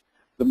host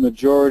the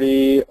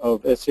majority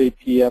of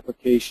SAP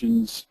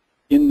applications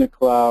in the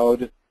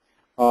cloud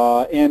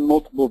and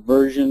multiple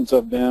versions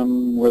of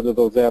them, whether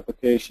those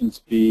applications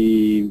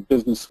be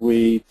Business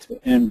Suite,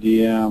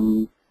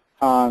 MDM,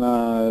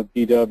 HANA,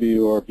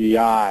 BW, or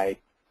BI.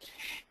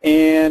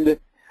 And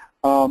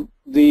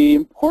the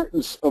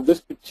importance of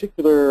this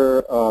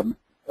particular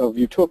of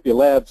Utopia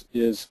Labs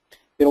is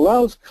it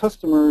allows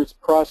customers,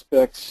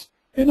 prospects,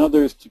 and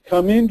others to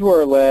come into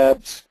our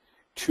labs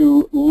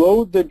to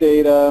load the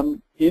data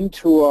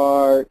into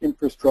our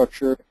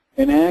infrastructure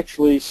and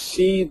actually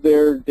see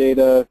their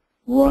data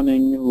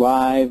running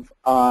live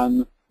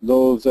on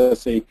those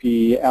SAP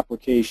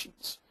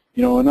applications.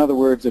 In other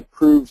words, it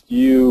proves to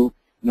you,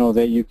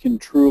 that you can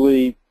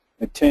truly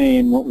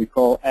attain what we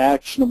call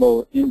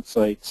actionable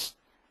insights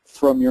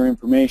from your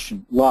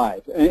information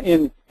live.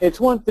 And it's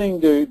one thing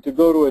to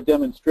go to a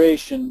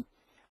demonstration,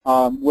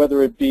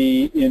 whether it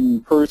be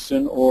in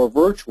person or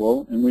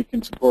virtual, and we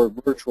can support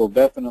virtual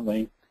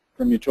definitely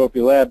from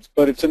Utopia Labs,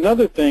 but it's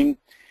another thing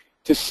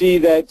to see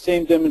that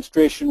same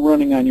demonstration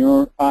running on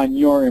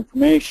your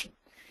information.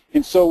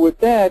 And so with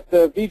that,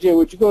 Vijay,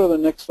 would you go to the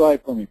next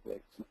slide for me,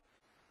 please?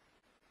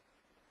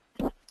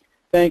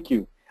 Thank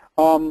you.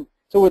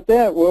 So with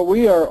that, what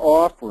we are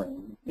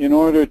offering in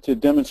order to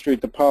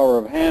demonstrate the power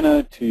of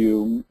HANA to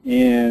you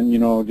and,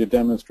 to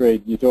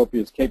demonstrate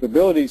Utopia's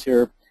capabilities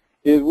here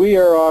is we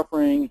are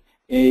offering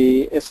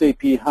a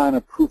SAP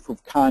HANA proof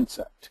of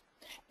concept.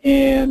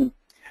 And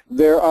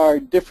there are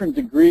different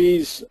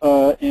degrees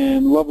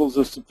and levels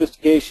of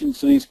sophistication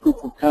to these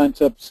proof of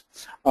concepts.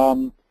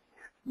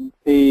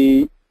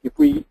 If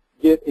we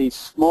get a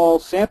small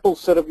sample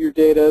set of your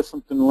data,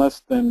 something less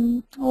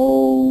than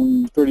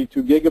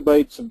 32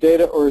 gigabytes of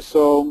data or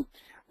so,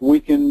 we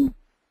can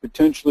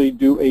potentially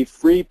do a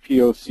free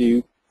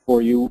POC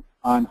for you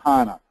on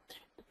HANA,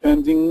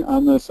 depending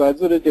on the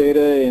size of the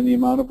data and the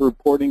amount of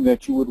reporting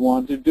that you would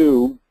want to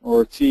do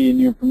or see in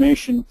your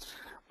information.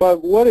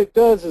 But what it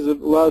does is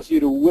it allows you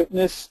to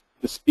witness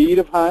the speed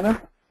of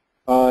HANA.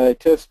 It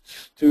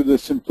tests to the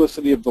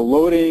simplicity of the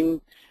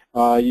loading.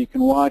 You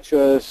can watch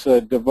us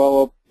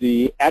develop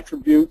the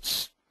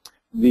attributes,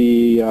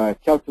 the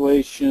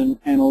calculation,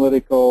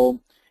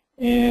 analytical,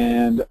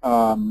 and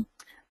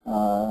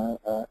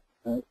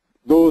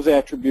those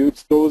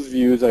attributes, those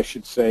views, I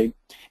should say,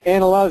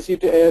 and allows you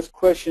to ask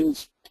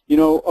questions,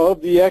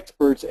 of the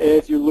experts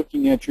as you're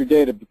looking at your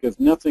data, because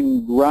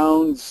nothing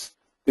grounds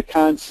the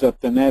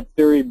concept and that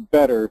theory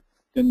better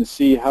than to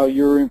see how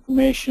your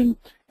information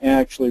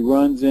actually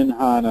runs in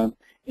HANA.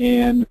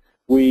 And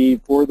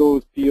for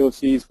those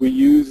POCs, we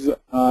use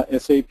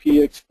SAP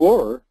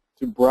Explorer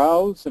to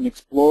browse and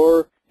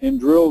explore and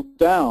drill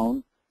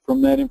down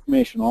from that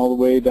information all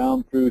the way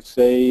down through,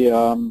 say,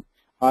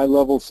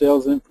 high-level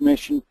sales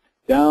information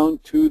down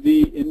to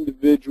the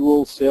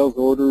individual sales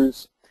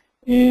orders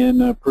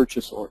and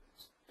purchase orders.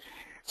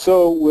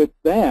 So with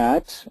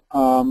that,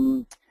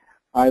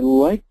 I'd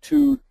like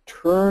to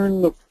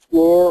turn the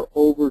floor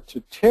over to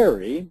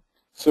Terry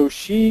so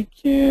she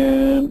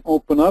can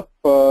open up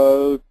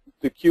the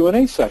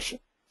Q&A session.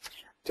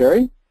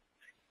 Terry?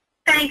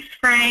 Thanks,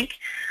 Frank.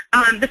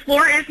 The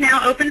floor is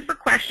now open for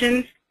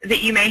questions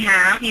that you may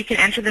have. You can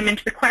enter them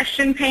into the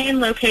question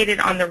pane located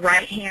on the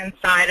right-hand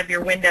side of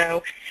your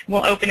window.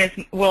 We'll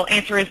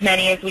answer as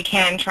many as we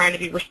can, trying to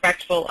be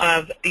respectful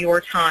of your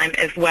time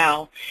as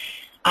well.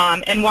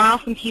 And while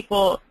some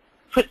people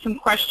put some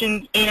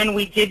questions in,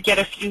 we did get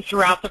a few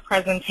throughout the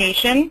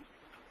presentation.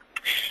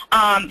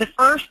 The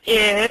first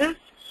is,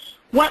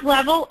 what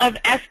level of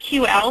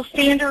SQL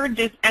standard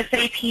does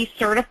SAP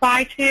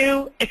certify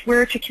to? If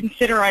we're to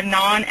consider a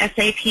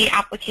non-SAP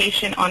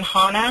application on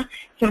HANA,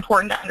 it's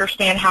important to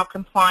understand how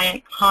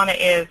compliant HANA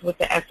is with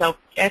the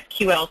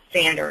SQL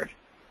standard.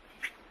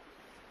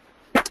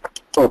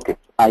 Okay,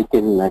 I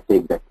can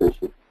take that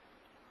question.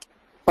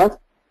 First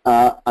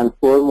and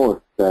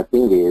foremost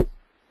thing is,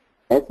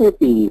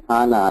 SAP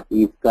HANA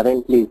is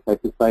currently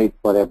certified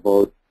for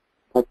about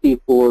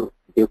 34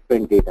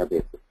 different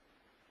databases.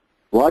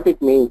 What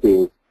it means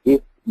is,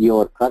 if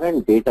your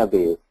current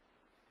database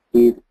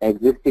is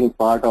existing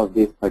part of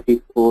this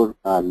 34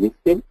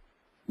 listing,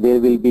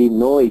 there will be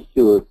no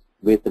issues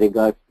with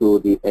regards to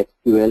the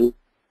SQL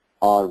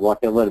or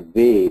whatever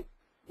way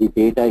the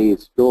data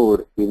is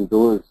stored in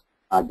those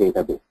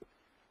databases.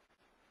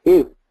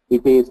 If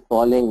it is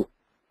falling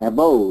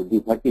above the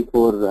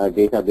 34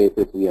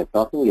 databases we are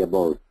talking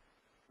about,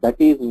 that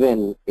is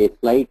when a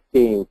slight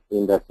change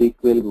in the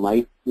SQL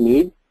might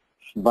need,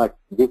 but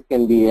this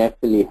can be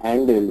actually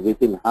handled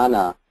within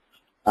HANA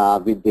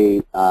with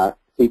the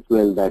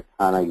SQL that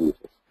HANA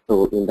uses.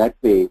 So in that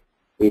way,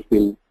 it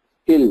will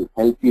still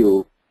help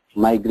you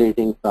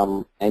migrating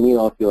from any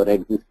of your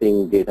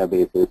existing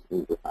databases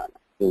into HANA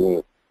in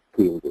a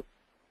clean way.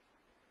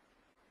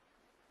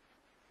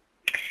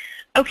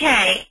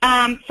 Okay,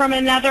 from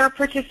another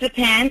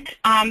participant,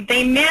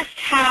 they missed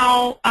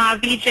how,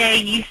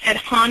 Vijay, you said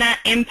HANA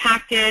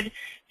impacted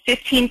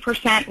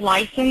 15%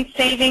 license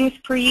savings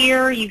per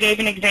year. You gave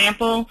an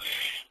example.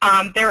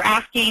 They're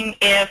asking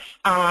if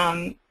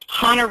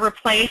HANA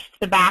replaced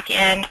the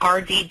back-end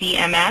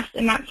RDBMS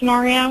in that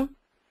scenario.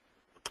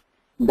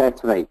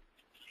 That's right.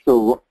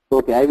 So,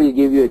 okay, I will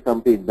give you a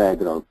complete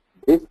background.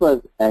 This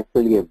was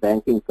actually a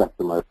banking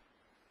customer.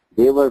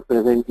 They were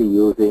presently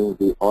using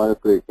the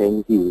Oracle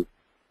 10G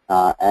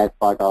as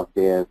part of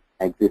their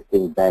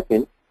existing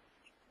backend,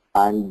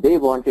 and they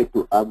wanted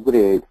to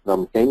upgrade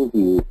from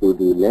 10G to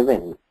the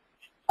 11,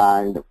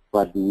 and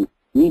for the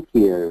each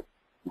year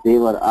they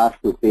were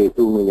asked to pay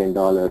 $2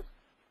 million,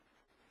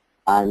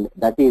 and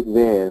that is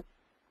where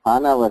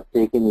HANA was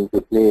taken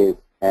into place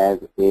as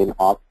an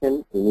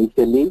option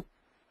initially,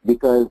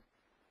 because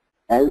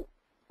as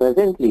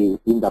presently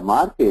in the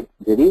market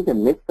there is a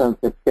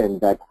misconception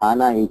that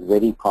HANA is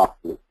very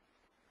costly,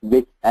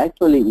 which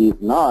actually is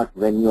not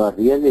when you are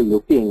really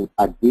looking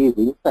at these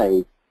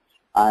insights.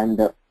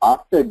 And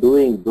after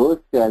doing those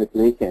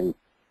calculations,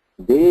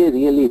 they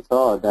really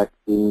saw that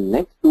in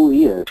next 2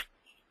 years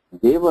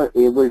they were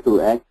able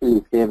to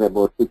actually save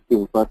about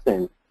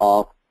 16%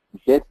 of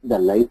just the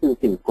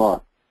licensing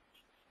cost.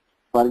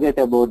 Forget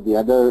about the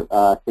other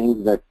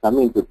things that come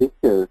into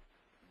picture,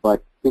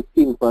 but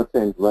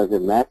 16% was a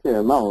massive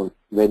amount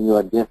when you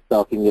are just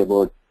talking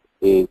about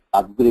a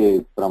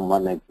upgrade from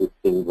one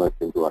existing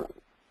version to another.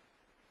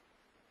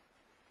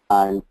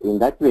 And in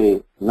that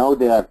way, now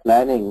they are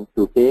planning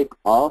to take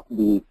off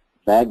the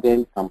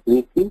backend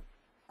completely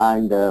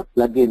and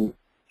plug in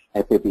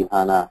SAP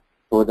HANA,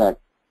 so that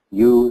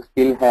you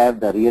still have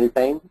the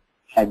real-time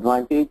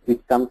advantage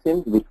which comes in,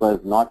 which was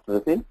not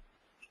present.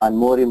 And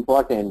more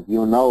important,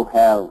 you now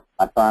have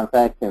a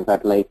transactions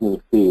at lightning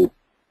speed,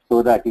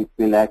 so that it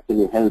will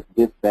actually help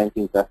this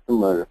banking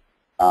customer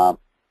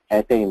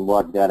attain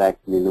what they are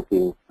actually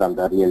looking from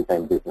the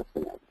real-time business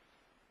scenario.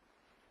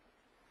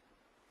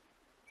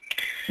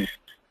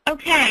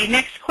 Okay,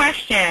 next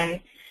question.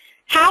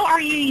 How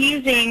are you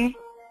using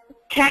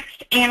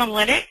text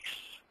analytics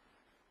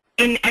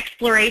in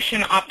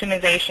exploration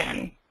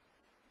optimization?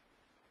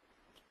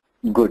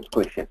 Good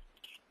question.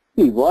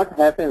 See, what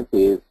happens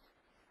is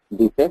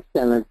the text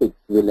analytics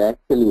will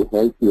actually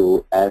help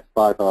you as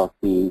part of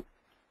the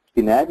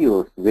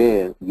scenarios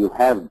where you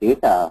have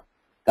data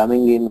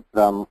coming in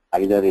from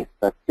either a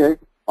structured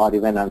or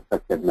even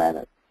unstructured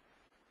manner.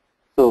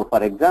 So,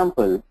 for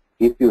example,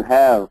 if you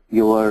have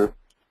your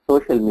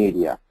social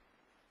media,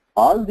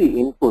 all the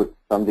inputs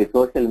from the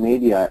social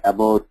media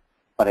about,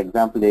 for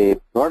example, a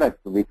product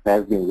which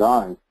has been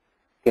launched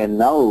can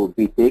now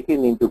be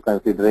taken into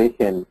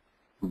consideration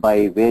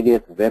by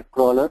various web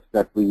crawlers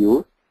that we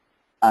use,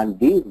 and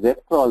these web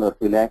crawlers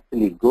will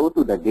actually go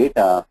to the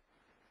data,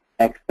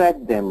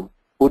 extract them,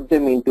 put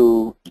them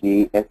into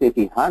the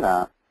SAP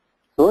HANA,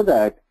 so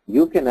that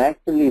you can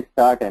actually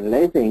start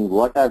analyzing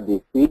what are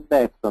the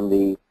feedbacks from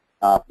the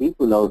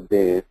people out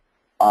there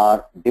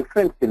or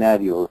different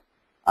scenarios,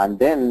 and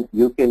then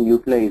you can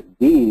utilize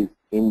these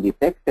in the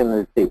text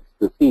analytics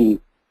to see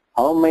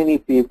how many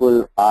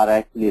people are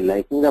actually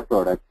liking the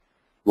product,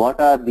 what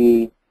are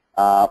the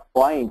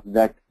points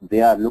that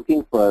they are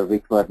looking for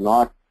which were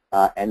not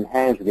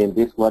enhanced in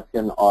this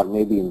version or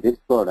maybe in this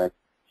product,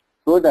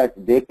 so that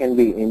they can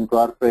be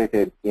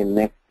incorporated in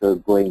next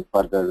going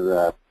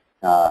further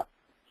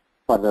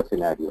further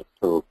scenarios.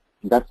 So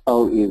that's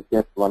how is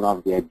just one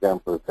of the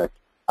examples that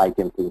I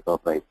can think of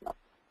right now.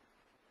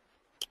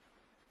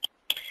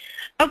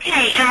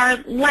 Okay, our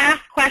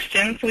last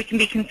question, so we can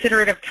be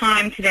considerate of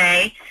time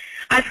today.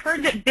 I've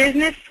heard that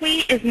Business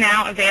Suite is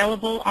now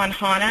available on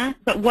HANA,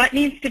 but what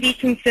needs to be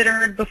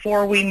considered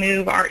before we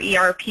move our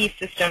ERP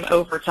system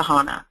over to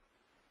HANA?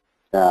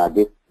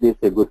 This is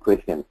a good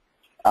question.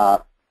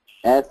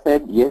 As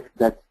said, yes,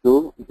 that's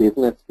true.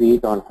 Business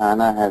Suite on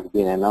HANA has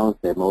been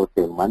announced about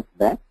a month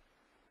back.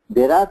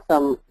 There are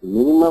some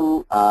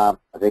minimum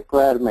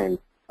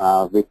requirements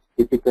which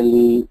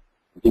typically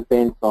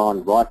depends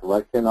on what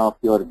version of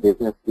your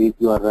Business Suite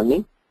you are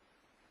running,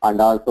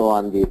 and also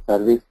on the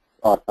service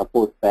or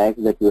support pack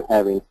that you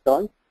have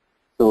installed.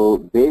 So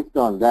based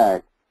on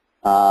that,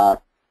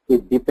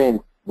 it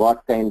depends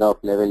what kind of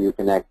level you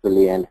can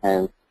actually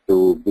enhance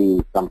to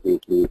be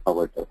completely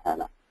powered by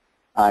HANA.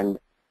 And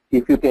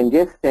if you can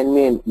just send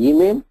me an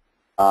email,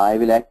 I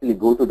will actually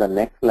go to the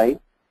next slide,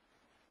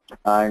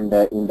 and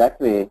in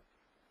that way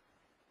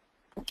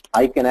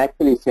I can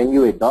actually send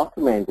you a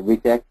document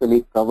which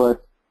actually covers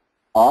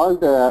all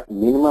the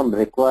minimum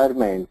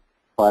requirements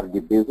for the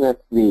Business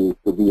Suite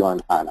to be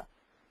on HANA,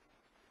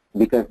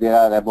 because there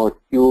are about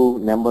few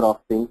number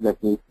of things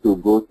that need to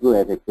go through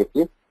as a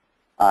checklist,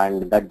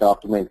 and that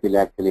document will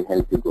actually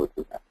help you go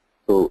through that.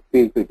 So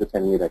feel free to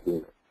send me that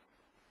email.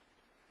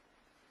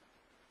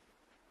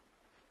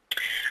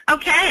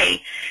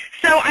 Okay,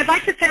 so I'd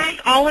like to thank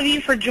all of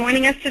you for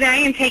joining us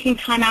today and taking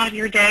time out of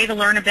your day to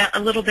learn a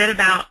little bit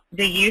about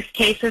the use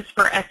cases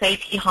for SAP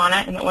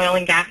HANA in the oil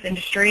and gas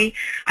industry.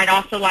 I'd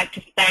also like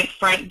to thank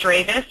Frank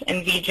Dravis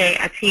and Vijay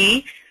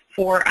Atti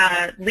for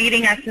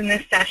leading us in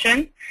this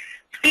session.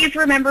 Please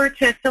remember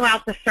to fill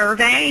out the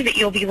survey that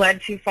you'll be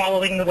led to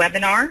following the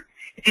webinar.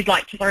 If you'd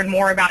like to learn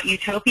more about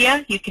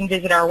Utopia, you can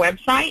visit our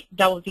website,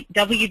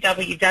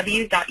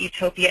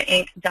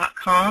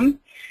 www.utopiainc.com.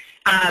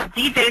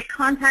 DJ's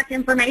contact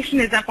information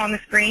is up on the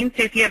screen,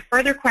 so if you have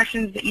further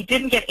questions that you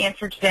didn't get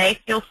answered today,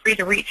 feel free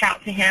to reach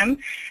out to him,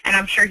 and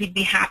I'm sure he'd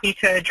be happy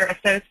to address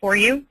those for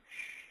you.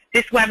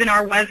 This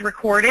webinar was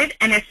recorded,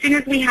 and as soon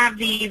as we have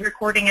the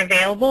recording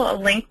available, a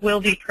link will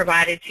be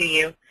provided to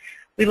you.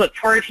 We look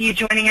forward to you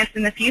joining us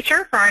in the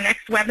future for our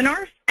next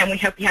webinars, and we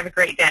hope you have a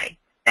great day.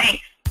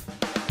 Thanks.